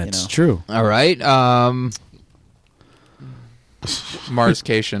hear that. That's true. All right.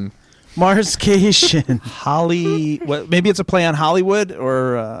 Marscation. Maybe it's a play on Hollywood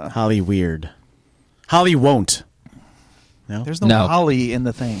or Holly Weird. Holly won't. No? There's no Holly in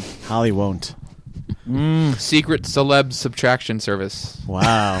the thing. Holly won't. Secret celeb subtraction service.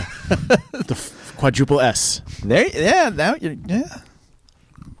 Wow. The quadruple S. Maybe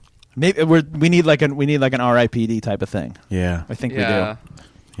we need like an RIPD type of thing. Yeah. I think we do.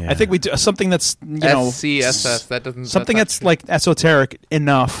 Yeah. I think we do something that's SCSS. That doesn't something that's like esoteric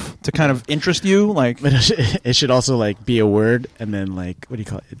enough to kind of interest you. Like, but it should also like be a word, and then like what do you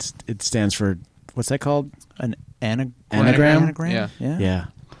call it? It stands for, what's that called? An anagram. Yeah.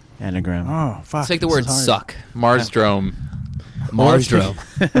 Anagram. Oh fuck! Let's take the word "suck." Marsdrome.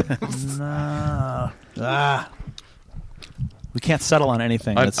 We can't settle on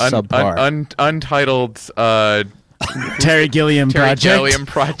anything that's subpar. Untitled. Terry Gilliam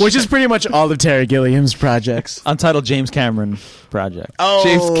project, which is pretty much all of Terry Gilliam's projects. Untitled James Cameron project.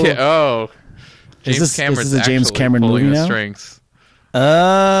 James Cameron's is a James Cameron movie now? Strings.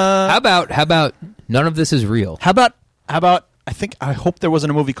 How about none of this is real? How about I hope there wasn't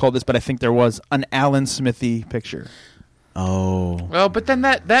a movie called this, but I think there was an Alan Smithy picture. Oh. Well, but then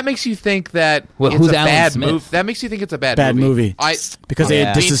that makes you think that it's who's a Alan bad Smith? movie. That makes you think it's a bad movie. Because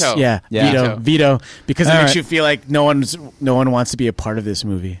veto. Because it makes you feel like no one wants to be a part of this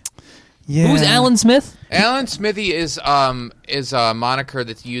movie. Yeah. Who's Alan Smith? Alan Smithy is a moniker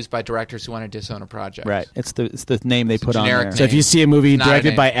that's used by directors who want to disown a project. Right. It's the name they put on there. So if you see a movie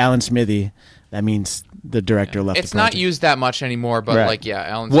directed by Alan Smithy, that means the director left. It's not used that much anymore, but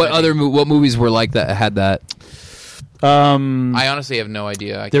Alan What Smithy. what movies were like that had that? I honestly have no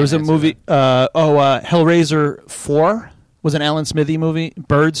idea. There was a movie. Hellraiser 4 was an Alan Smithy movie.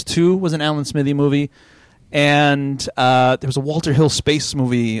 Birds 2 was an Alan Smithy movie, and there was a Walter Hill space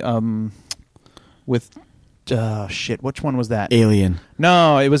movie with which one was that? Alien.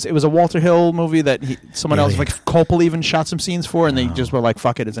 No, it was a Walter Hill movie that someone else, like Coppola, even shot some scenes for, and they just were like,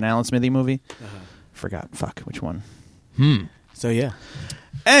 "Fuck it, it's an Alan Smithy movie." Forgot. Fuck which one. So yeah.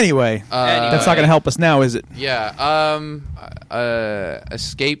 Anyway, that's not going to help us now, is it? Yeah.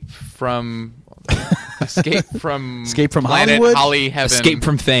 Escape from Hollywood. Holly Heaven. Escape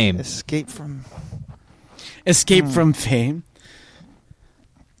from Fame. Escape from Fame.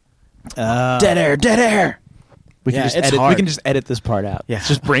 Dead air. We can Yeah, just it's edit. hard. We can just edit this part out. Yeah.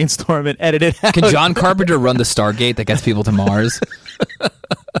 Just brainstorm it, edit it out. Can John Carpenter run the Stargate that gets people to Mars?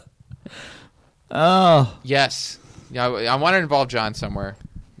 Oh, Yes. Yeah, I want to involve John somewhere.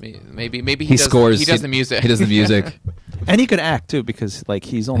 Maybe He scores. He does the music. He does the music. and he could act too because like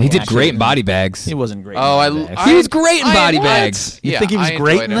he's only. He did acted great in in- Body Bags. He wasn't great. Oh, in Body Bags. He was great in Body what? Bags. You Yeah, think he was I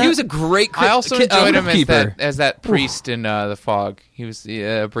great enjoyed in him. that? He was a great. I also enjoyed him keeper. as that priest in The Fog. He was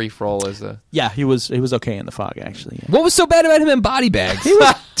a brief role as a. Yeah, he was okay in The Fog actually. Yeah. What was so bad about him in Body Bags? He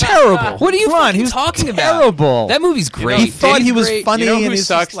was terrible. What are you Come on, fucking he was talking about? terrible. That movie's great. He thought he was Great. funny. You know and who he's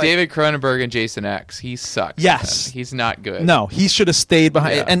sucks? just like- David Cronenberg and Jason X. He sucks. Yes. He's not good. No, he should have stayed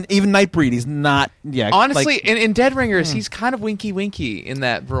behind. Yeah. And even Nightbreed, he's not. Yeah, Honestly, like, in Dead Ringers, he's kind of winky in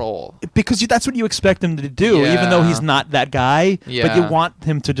that role. because that's what you expect him to do, even though Yeah. he's not that guy. But Yeah. you want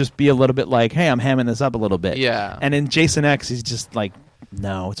him to just be a little bit like, "Hey, I'm hamming this up a little bit." Yeah. And in Jason X, he's just like,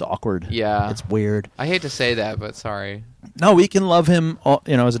 "No, it's awkward. Yeah. it's weird." I hate to say that, but sorry. No, we can love him,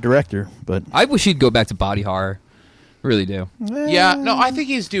 as a director, but I wish he'd go back to body horror. Really do. Yeah, no, I think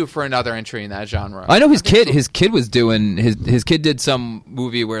he's due for another entry in that genre. I know his kid. His kid was doing his kid did some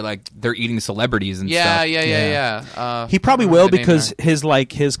movie where like they're eating celebrities and Yeah, stuff. yeah. he probably I don't will remember the name because there.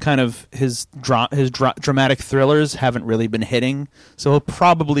 his dramatic thrillers haven't really been hitting. So he'll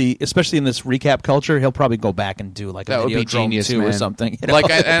probably, especially in this recap culture, he'll probably go back and do like That a would be Videodrome genius, 2 or man. something. Like,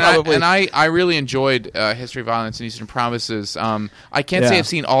 Probably. I really enjoyed History of Violence and Eastern Promises. I can't say Yeah. I've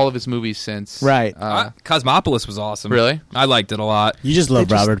seen all of his movies since. Right. Cosmopolis was awesome. Really? I liked it a lot. You just love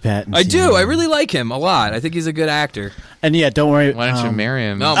Robert Pattinson. I do. I really like him a lot. I think he's a good actor. And yeah, don't worry. Why don't you marry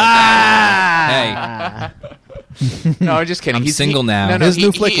him? No, my God. Hey, No, I'm just kidding. I'm He's single now. No, His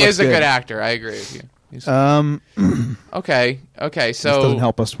new flick he looks is a good. good actor. I agree with you. He's- okay. This doesn't So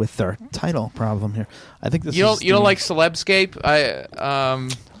help us with our title problem here. I think this you is don't like Celebscape?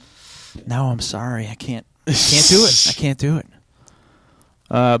 No, I'm sorry. I can't do it. I can't do it.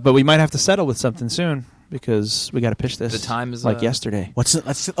 But we might have to settle with something soon because we got to pitch this. The time is, like yesterday.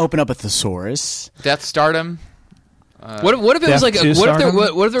 Let's open up a thesaurus. Death Stardom. what if it was Death like to what if there Stardom?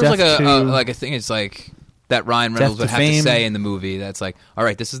 what if there was Death like to- like a thing? It's like that Ryan Reynolds Death would to have to Fame. say in the movie. That's like, all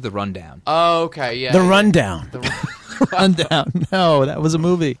right, this is the rundown. Oh, okay. Yeah. The Rundown. Rundown. No, that was a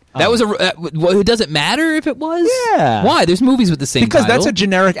movie. That was a. Well, does it matter if it was? Yeah. Why? There's movies with the same because title. that's a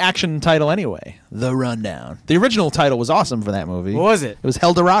generic action title anyway. The Rundown. The original title was awesome for that movie. What was it? It was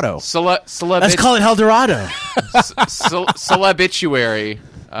Heldorado. Let's call it Eldorado. Celebituary.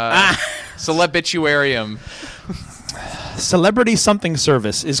 Celebituarium. Celebrity something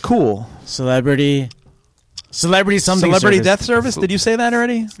service is cool. Celebrity something. Celebrity service. death service. Did you say that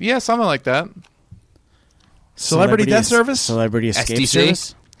already? Yeah, something like that. Celebrity death service. Celebrity escape SDC?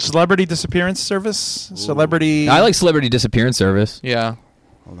 service. Celebrity disappearance service. Celebrity. I like Celebrity Disappearance Service, Yeah.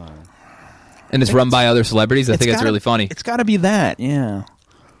 and it's run by other celebrities. I think it's gotta- really funny. It's got to be that, yeah.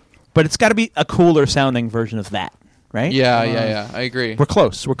 But it's got to be a cooler sounding version of that, right? Yeah. I agree. We're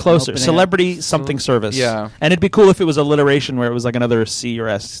close. We're closer. Opening Celebrity something service. Yeah. And it'd be cool if it was alliteration where it was like another C or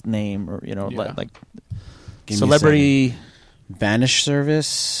S name or, Yeah. like Give me a celebrity. Vanish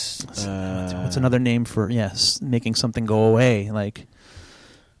service. What's another name for, yes, making something go away? Like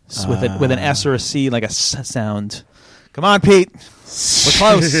with an S or a C, like a S sound. Come on, Pete. We're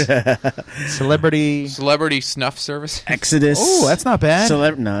close. Celebrity. Celebrity snuff service. Exodus. Oh, that's not bad.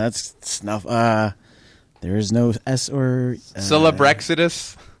 No, that's snuff. There is no S or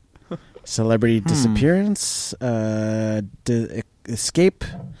Celebrexodus. celebrity disappearance. Escape.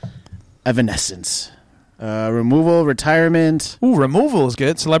 Evanescence. Removal. Retirement. Ooh, removal is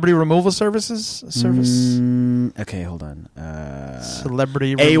good. Celebrity removal services. Okay, hold on.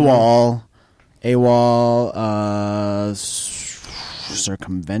 Celebrity removal. AWOL.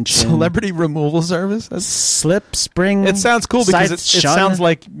 Circumvention. Celebrity removal service. Slip. Spring. It sounds cool because it Shun. sounds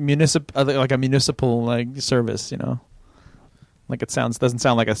like a municipal like service. Like it doesn't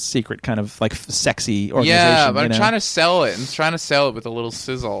sound like a secret kind of like sexy organization. Yeah, but I'm trying to sell it. I'm trying to sell it with a little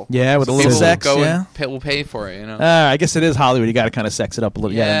sizzle. Yeah, with a little People sex. will go Yeah. and will pay for it. I guess it is Hollywood. You got to kind of sex it up a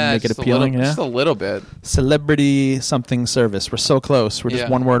little. Yeah, make it just a appealing. little, just a little bit. Celebrity something service. We're so close. We're just Yeah.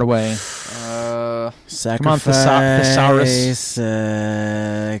 one word away. Sacrifice. thesaurus.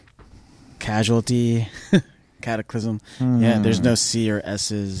 Casualty. Cataclysm. Yeah, there's no C or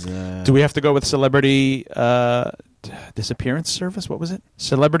S's. Do we have to go with celebrity disappearance service? What was it?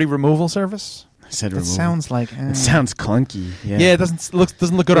 Celebrity removal service. I said That removal. sounds like. It sounds clunky. Yeah. Yeah, it doesn't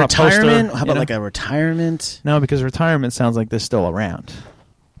look good on a poster. Retirement. How you about know? like a retirement? No, because retirement sounds like they're still around.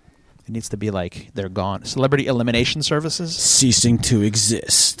 It needs to be like they're gone. Celebrity elimination services. Ceasing to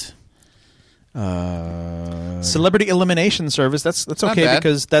exist. Celebrity elimination service. That's Not okay bad.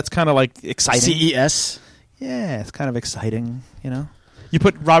 because that's kind of like exciting. CES. yeah, it's kind of exciting. You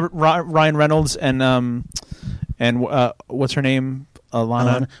put Ryan Reynolds and what's her name,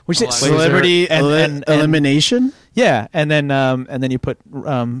 Alana, which is Alana. celebrity and elimination. Yeah, and then you put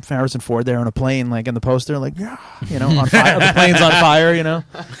Harrison Ford there on a plane, like in the poster, like on fire. The plane's on fire, and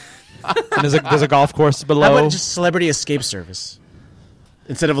there's a golf course below. How about just celebrity escape service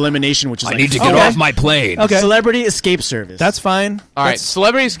instead of elimination, which is I need to get off my plane. Okay. Celebrity escape service. That's fine. All right,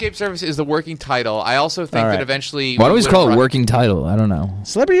 Celebrity Escape Service is the working title. I also think that eventually... Why don't we just call it working title? I don't know.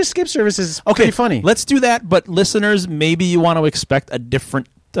 Celebrity escape service is Okay, pretty funny. Let's do that. But listeners, maybe you want to expect a different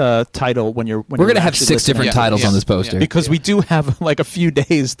title when you're. We're going to have actually 6 listening. different titles on this poster. Because we do have like a few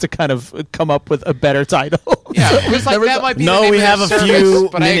days to kind of come up with a better title. Yeah, it was like that might be No, the name we of have the a service, few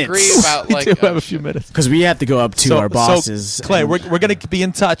but I minutes. agree about We like... do have a few minutes. Because we have to go up to our bosses. So, Clay, we're going to be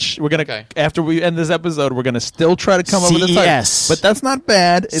in touch. We're going to after we end this episode, we're going to still try to come up with a title. CES. But that's not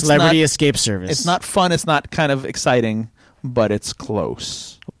bad. It's Celebrity not, escape service. It's not fun. It's not kind of exciting, but it's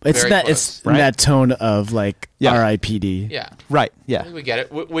close. It's Very that. close, It's in that tone of like Yeah. R.I.P.D. Yeah. Right. I Yeah. think we get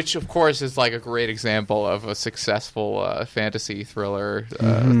it. Which, of course, is like a great example of a successful fantasy thriller.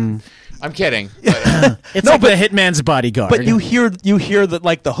 I'm kidding. But, It's like the Hitman's Bodyguard. But you hear that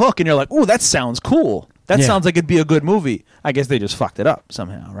like the hook, and you're like, "Oh, that sounds cool. That Yeah. sounds like it'd be a good movie." I guess they just fucked it up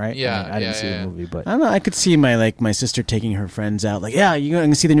somehow, right? Yeah, I didn't yeah, see yeah. the movie, but I don't know. I could see my sister taking her friends out. Like, yeah, you going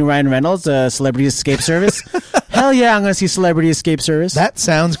to see the new Ryan Reynolds, Celebrity Escape Service? Hell yeah, I'm going to see Celebrity Escape Service. That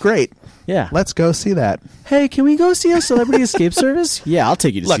sounds great. yeah. Let's go see that. Hey, can we go see a Celebrity Escape Service? Yeah, I'll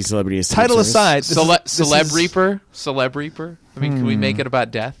take you to Look, see Celebrity Escape title Service. aside, Celeb Reaper? Celeb Reaper? I mean, can we make it about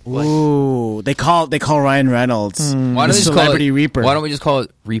death? Like, Ooh, they call Ryan Reynolds Why don't the we just Celebrity call it, Reaper. Why don't we just call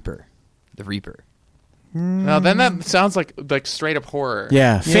it Reaper? The Reaper. no, then that sounds like straight up horror.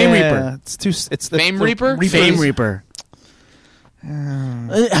 Yeah, Fame Reaper. It's too. It's Fame the Reaper? Fame Reaper.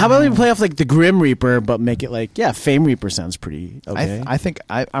 How about we play off like the Grim Reaper, but make it like Fame Reaper sounds pretty okay. I think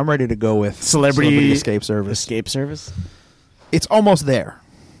I'm ready to go with Celebrity Escape Service. Escape Service. It's almost there.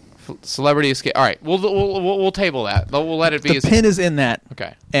 Celebrity Escape. All right, we'll table that. We'll let it be. The pin is in that.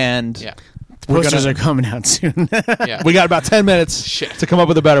 Okay. And Yeah. Posters are coming out soon. Yeah. we got about 10 minutes Shit. to come up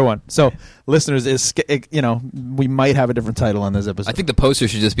with a better one. So, listeners, we might have a different title on this episode. I think the poster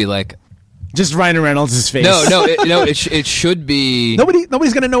should just be like. Just Ryan Reynolds' face. No. It should be.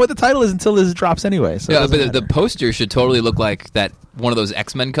 nobody's going to know what the title is until this drops anyway. So it Yeah, doesn't but the matter. poster should totally look like that one of those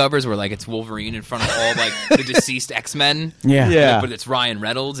X-Men covers where like it's Wolverine in front of all like the deceased X-Men. Yeah. Yeah. But it's Ryan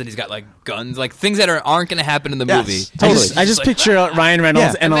Reynolds and he's got like guns, like things that aren't going to happen in the Yes, movie. totally. I just Like, picture Ryan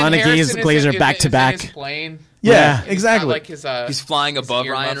Reynolds Yeah. and then Alana Harrison is Glazer in- back to is in back. his plane. Yeah, It's not exactly. like his, he's flying above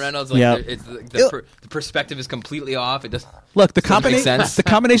Ryan earmuffs. Reynolds. Like Yep. the perspective is completely off. It does. Look, the Doesn't make sense.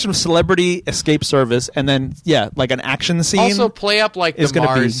 combination of Celebrity Escape Service and then like an action scene. Also, play up like is the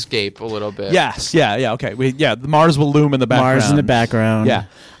gonna be- Marscape a little bit. Yes, yeah, okay. The Mars will loom in the background. Mars in the background. Yeah,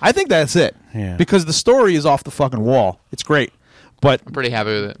 I think that's it. Yeah. Because the story is off the fucking wall. It's great, but I'm pretty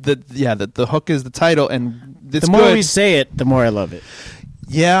happy with it. the hook is the title, and it's The more good. we say it, the more I love it.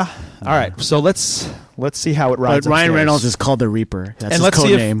 Yeah. All right. So let's see how it rides. But Ryan upstairs. Reynolds is called the Reaper. That's and his let's code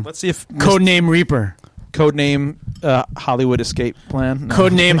see name. let's see if Code name Reaper. code name Hollywood Escape Plan. No.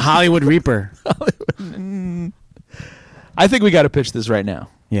 Code name Hollywood Reaper. I think we got to pitch this right now.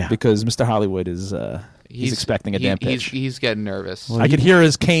 Yeah. Because Mr. Hollywood is he's expecting a damn pitch. He's getting nervous. I could hear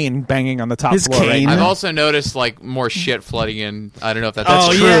his cane banging on the top His floor right cane? now. I've also noticed like more shit flooding in. I don't know if that's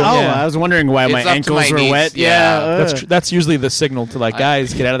Oh true. yeah. Oh, yeah. I was wondering why It's my up to ankles my were knees, wet. yeah. That's that's usually the signal to like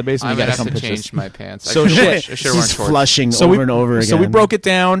guys get out of the basement. I'm You gonna got to have come to pitch this. change my pants. So I shit. should have worn He's shorts. flushing So over and over again. So we broke it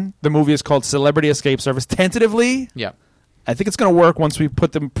down. The movie is called Celebrity Escape Service. Tentatively, Yeah. I think it's going to work once we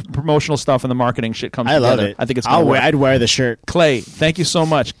put the promotional stuff and the marketing shit comes I together. love it. I think it's going to work. I'd wear the shirt. Clay, thank you so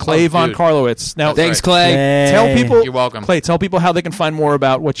much. Clay Oh, Von dude. Karlowitz. Now, That's Thanks, right. Clay. tell people. You're welcome. Clay, tell people how they can find more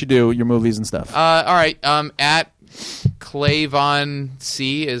about what you do, your movies and stuff. All right. At Clay Von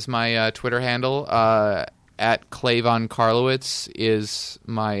C is my Twitter handle. At Clay Von Karlowitz is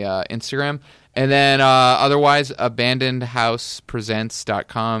my Instagram. And then otherwise,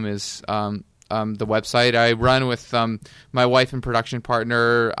 abandonedhousepresents.com is the website I run with my wife and production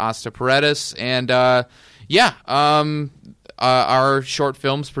partner, Asta Paredes. And our short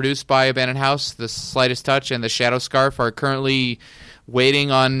films produced by Abandoned House, The Slightest Touch and The Shadow Scarf, are currently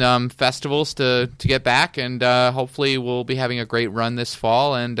waiting on festivals to get back, and hopefully we'll be having a great run this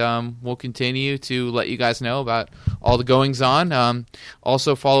fall, and we'll continue to let you guys know about all the goings on.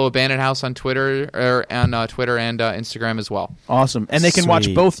 Also follow Abandoned House on Twitter and Instagram as well. Awesome. And they can watch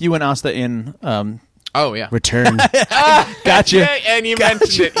Sweet. both you and Asta in Oh yeah, Return. Gotcha. And you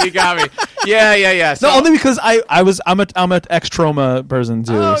mentioned it. You got me. Yeah. So, No, only because I'm an ex-trauma person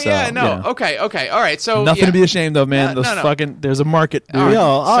too. Oh so, yeah, no. you know. Okay. All right. So Nothing yeah. to be ashamed of, man. No, Those no. fucking there's a market. Dude. Yo,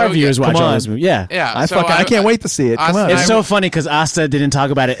 our So, viewers yeah, watch come all on. this movie. Yeah. Yeah. I so can't wait to see it. Come Austin, on. It's so funny because Asta didn't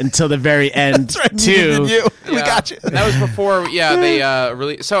talk about it until the very end, That's right. too. We got you. That was before, they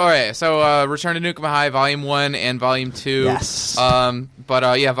released. So, all right. So, Return to Nukem High, Volume 1 and Volume 2. Yes. But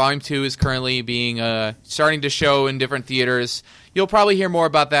Volume 2 is currently being starting to show in different theaters. You'll probably hear more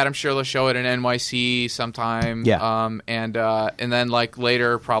about that. I'm sure they'll show it in NYC sometime. Yeah. And then like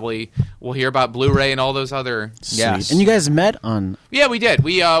later, probably we'll hear about Blu-ray and all those other. Yes. And you guys met on... Yeah, we did.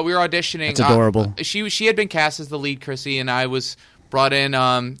 We were auditioning. That's adorable. She had been cast as the lead, Chrissy, and I was brought in.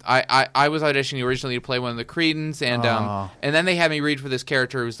 I was auditioning originally to play one of the Cretans, and then they had me read for this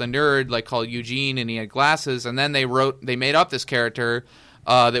character who was the nerd, like called Eugene, and he had glasses. And then they made up this character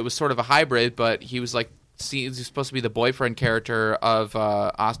that was sort of a hybrid, but he was like he's supposed to be the boyfriend character of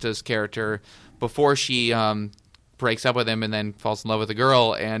Asta's character before she breaks up with him and then falls in love with a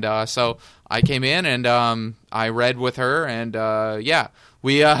girl. And so I came in and I read with her, and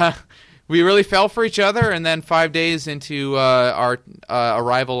we really fell for each other. And then 5 days into our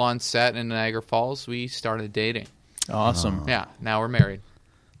arrival on set in Niagara Falls, we started dating. Awesome. Yeah, now we're married.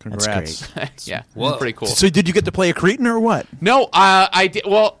 Congrats. Yeah, Whoa. pretty cool. So did you get to play a Cretan or what? No, I did.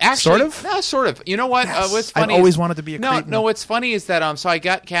 Well, actually, Sort of? No, sort of. You know what? Yes. What's funny? I've always is- wanted to be a no, Cretan. no. What's funny is that so I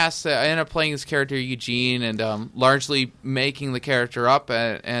got cast. I ended up playing this character Eugene, and largely making the character up.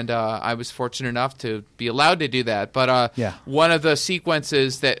 And I was fortunate enough to be allowed to do that. But Yeah. one of the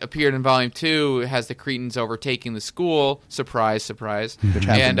sequences that appeared in Volume 2 has the Cretans overtaking the school. Surprise, surprise. Which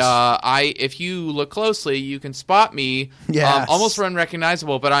happens. And if you look closely, you can spot me. Yes. Almost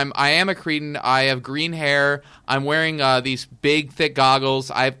unrecognizable, but I am a Cretan. I have green hair. I'm wearing these big, thick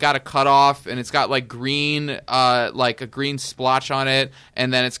goggles. I've got a cutoff, and it's got like green, like a green splotch on it,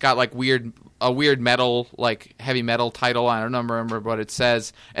 and then it's got like a weird metal, like heavy metal title. I don't remember what it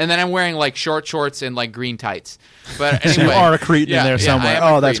says. And then I'm wearing like short shorts and like green tights. But anyway, So you are a Cretan in there somewhere. I am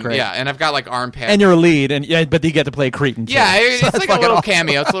a Oh, that's Cretan, great. Yeah, and I've got like arm pads. And you're a lead, but you get to play Cretan. Too. Yeah, it's like a fucking little awesome.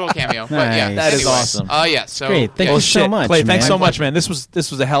 cameo. It's a little cameo. But yeah, Nice. That is anyway. awesome. Yeah, so Great. Thank yeah. you so much, Clay, thanks man. so much, man. This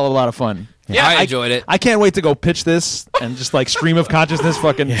was a hell of a lot of fun. Yeah, I enjoyed it. I can't wait to go pitch this and just like stream of consciousness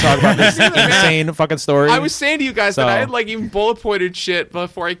fucking talk about this insane fucking story. I was saying to you guys that So- I had like even bullet pointed shit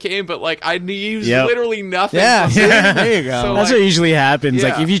before I came, but like I used Yep. literally nothing. Yeah, from see? it. There you go. So, That's like, what usually happens.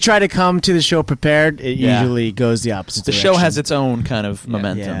 Like yeah. if you try to come to the show prepared, it Yeah. usually goes the opposite the direction. show has its own kind of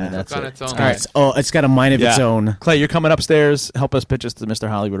momentum, Yeah. and that's on it. its own. It's All right. Oh, it's got a mind of its Yeah. own. Clay, you're coming upstairs. Help us pitch us to Mr.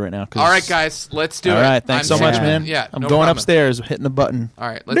 Hollywood right now. 'cause- All right, guys, let's do it. All right, thanks so I'm much, sick. man. Yeah, I'm no going problem. upstairs, hitting the button. All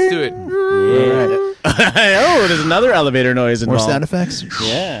right, let's do it. Oh, there's another elevator noise More involved. sound effects?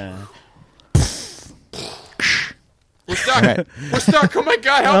 Yeah. We're stuck. right. We're stuck. Oh my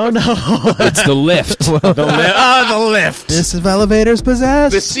god, help Oh us. no. It's the lift. The lift. This is Elevators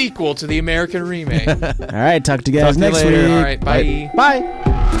Possessed. The sequel to the American remake. All All right. Talk to you guys Talk to you next later. week. right, bye.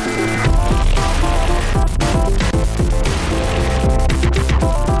 Bye.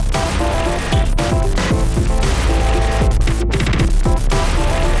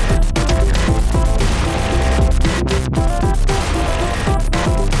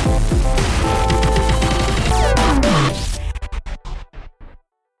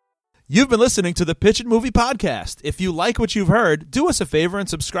 You've been listening to the Pitch It Movie Podcast. If you like what you've heard, do us a favor and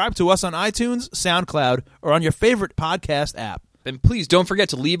subscribe to us on iTunes, SoundCloud, or on your favorite podcast app. And please don't forget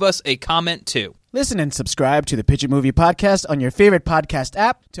to leave us a comment too. Listen and subscribe to the Pitch It Movie Podcast on your favorite podcast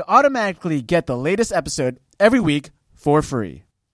app to automatically get the latest episode every week for free.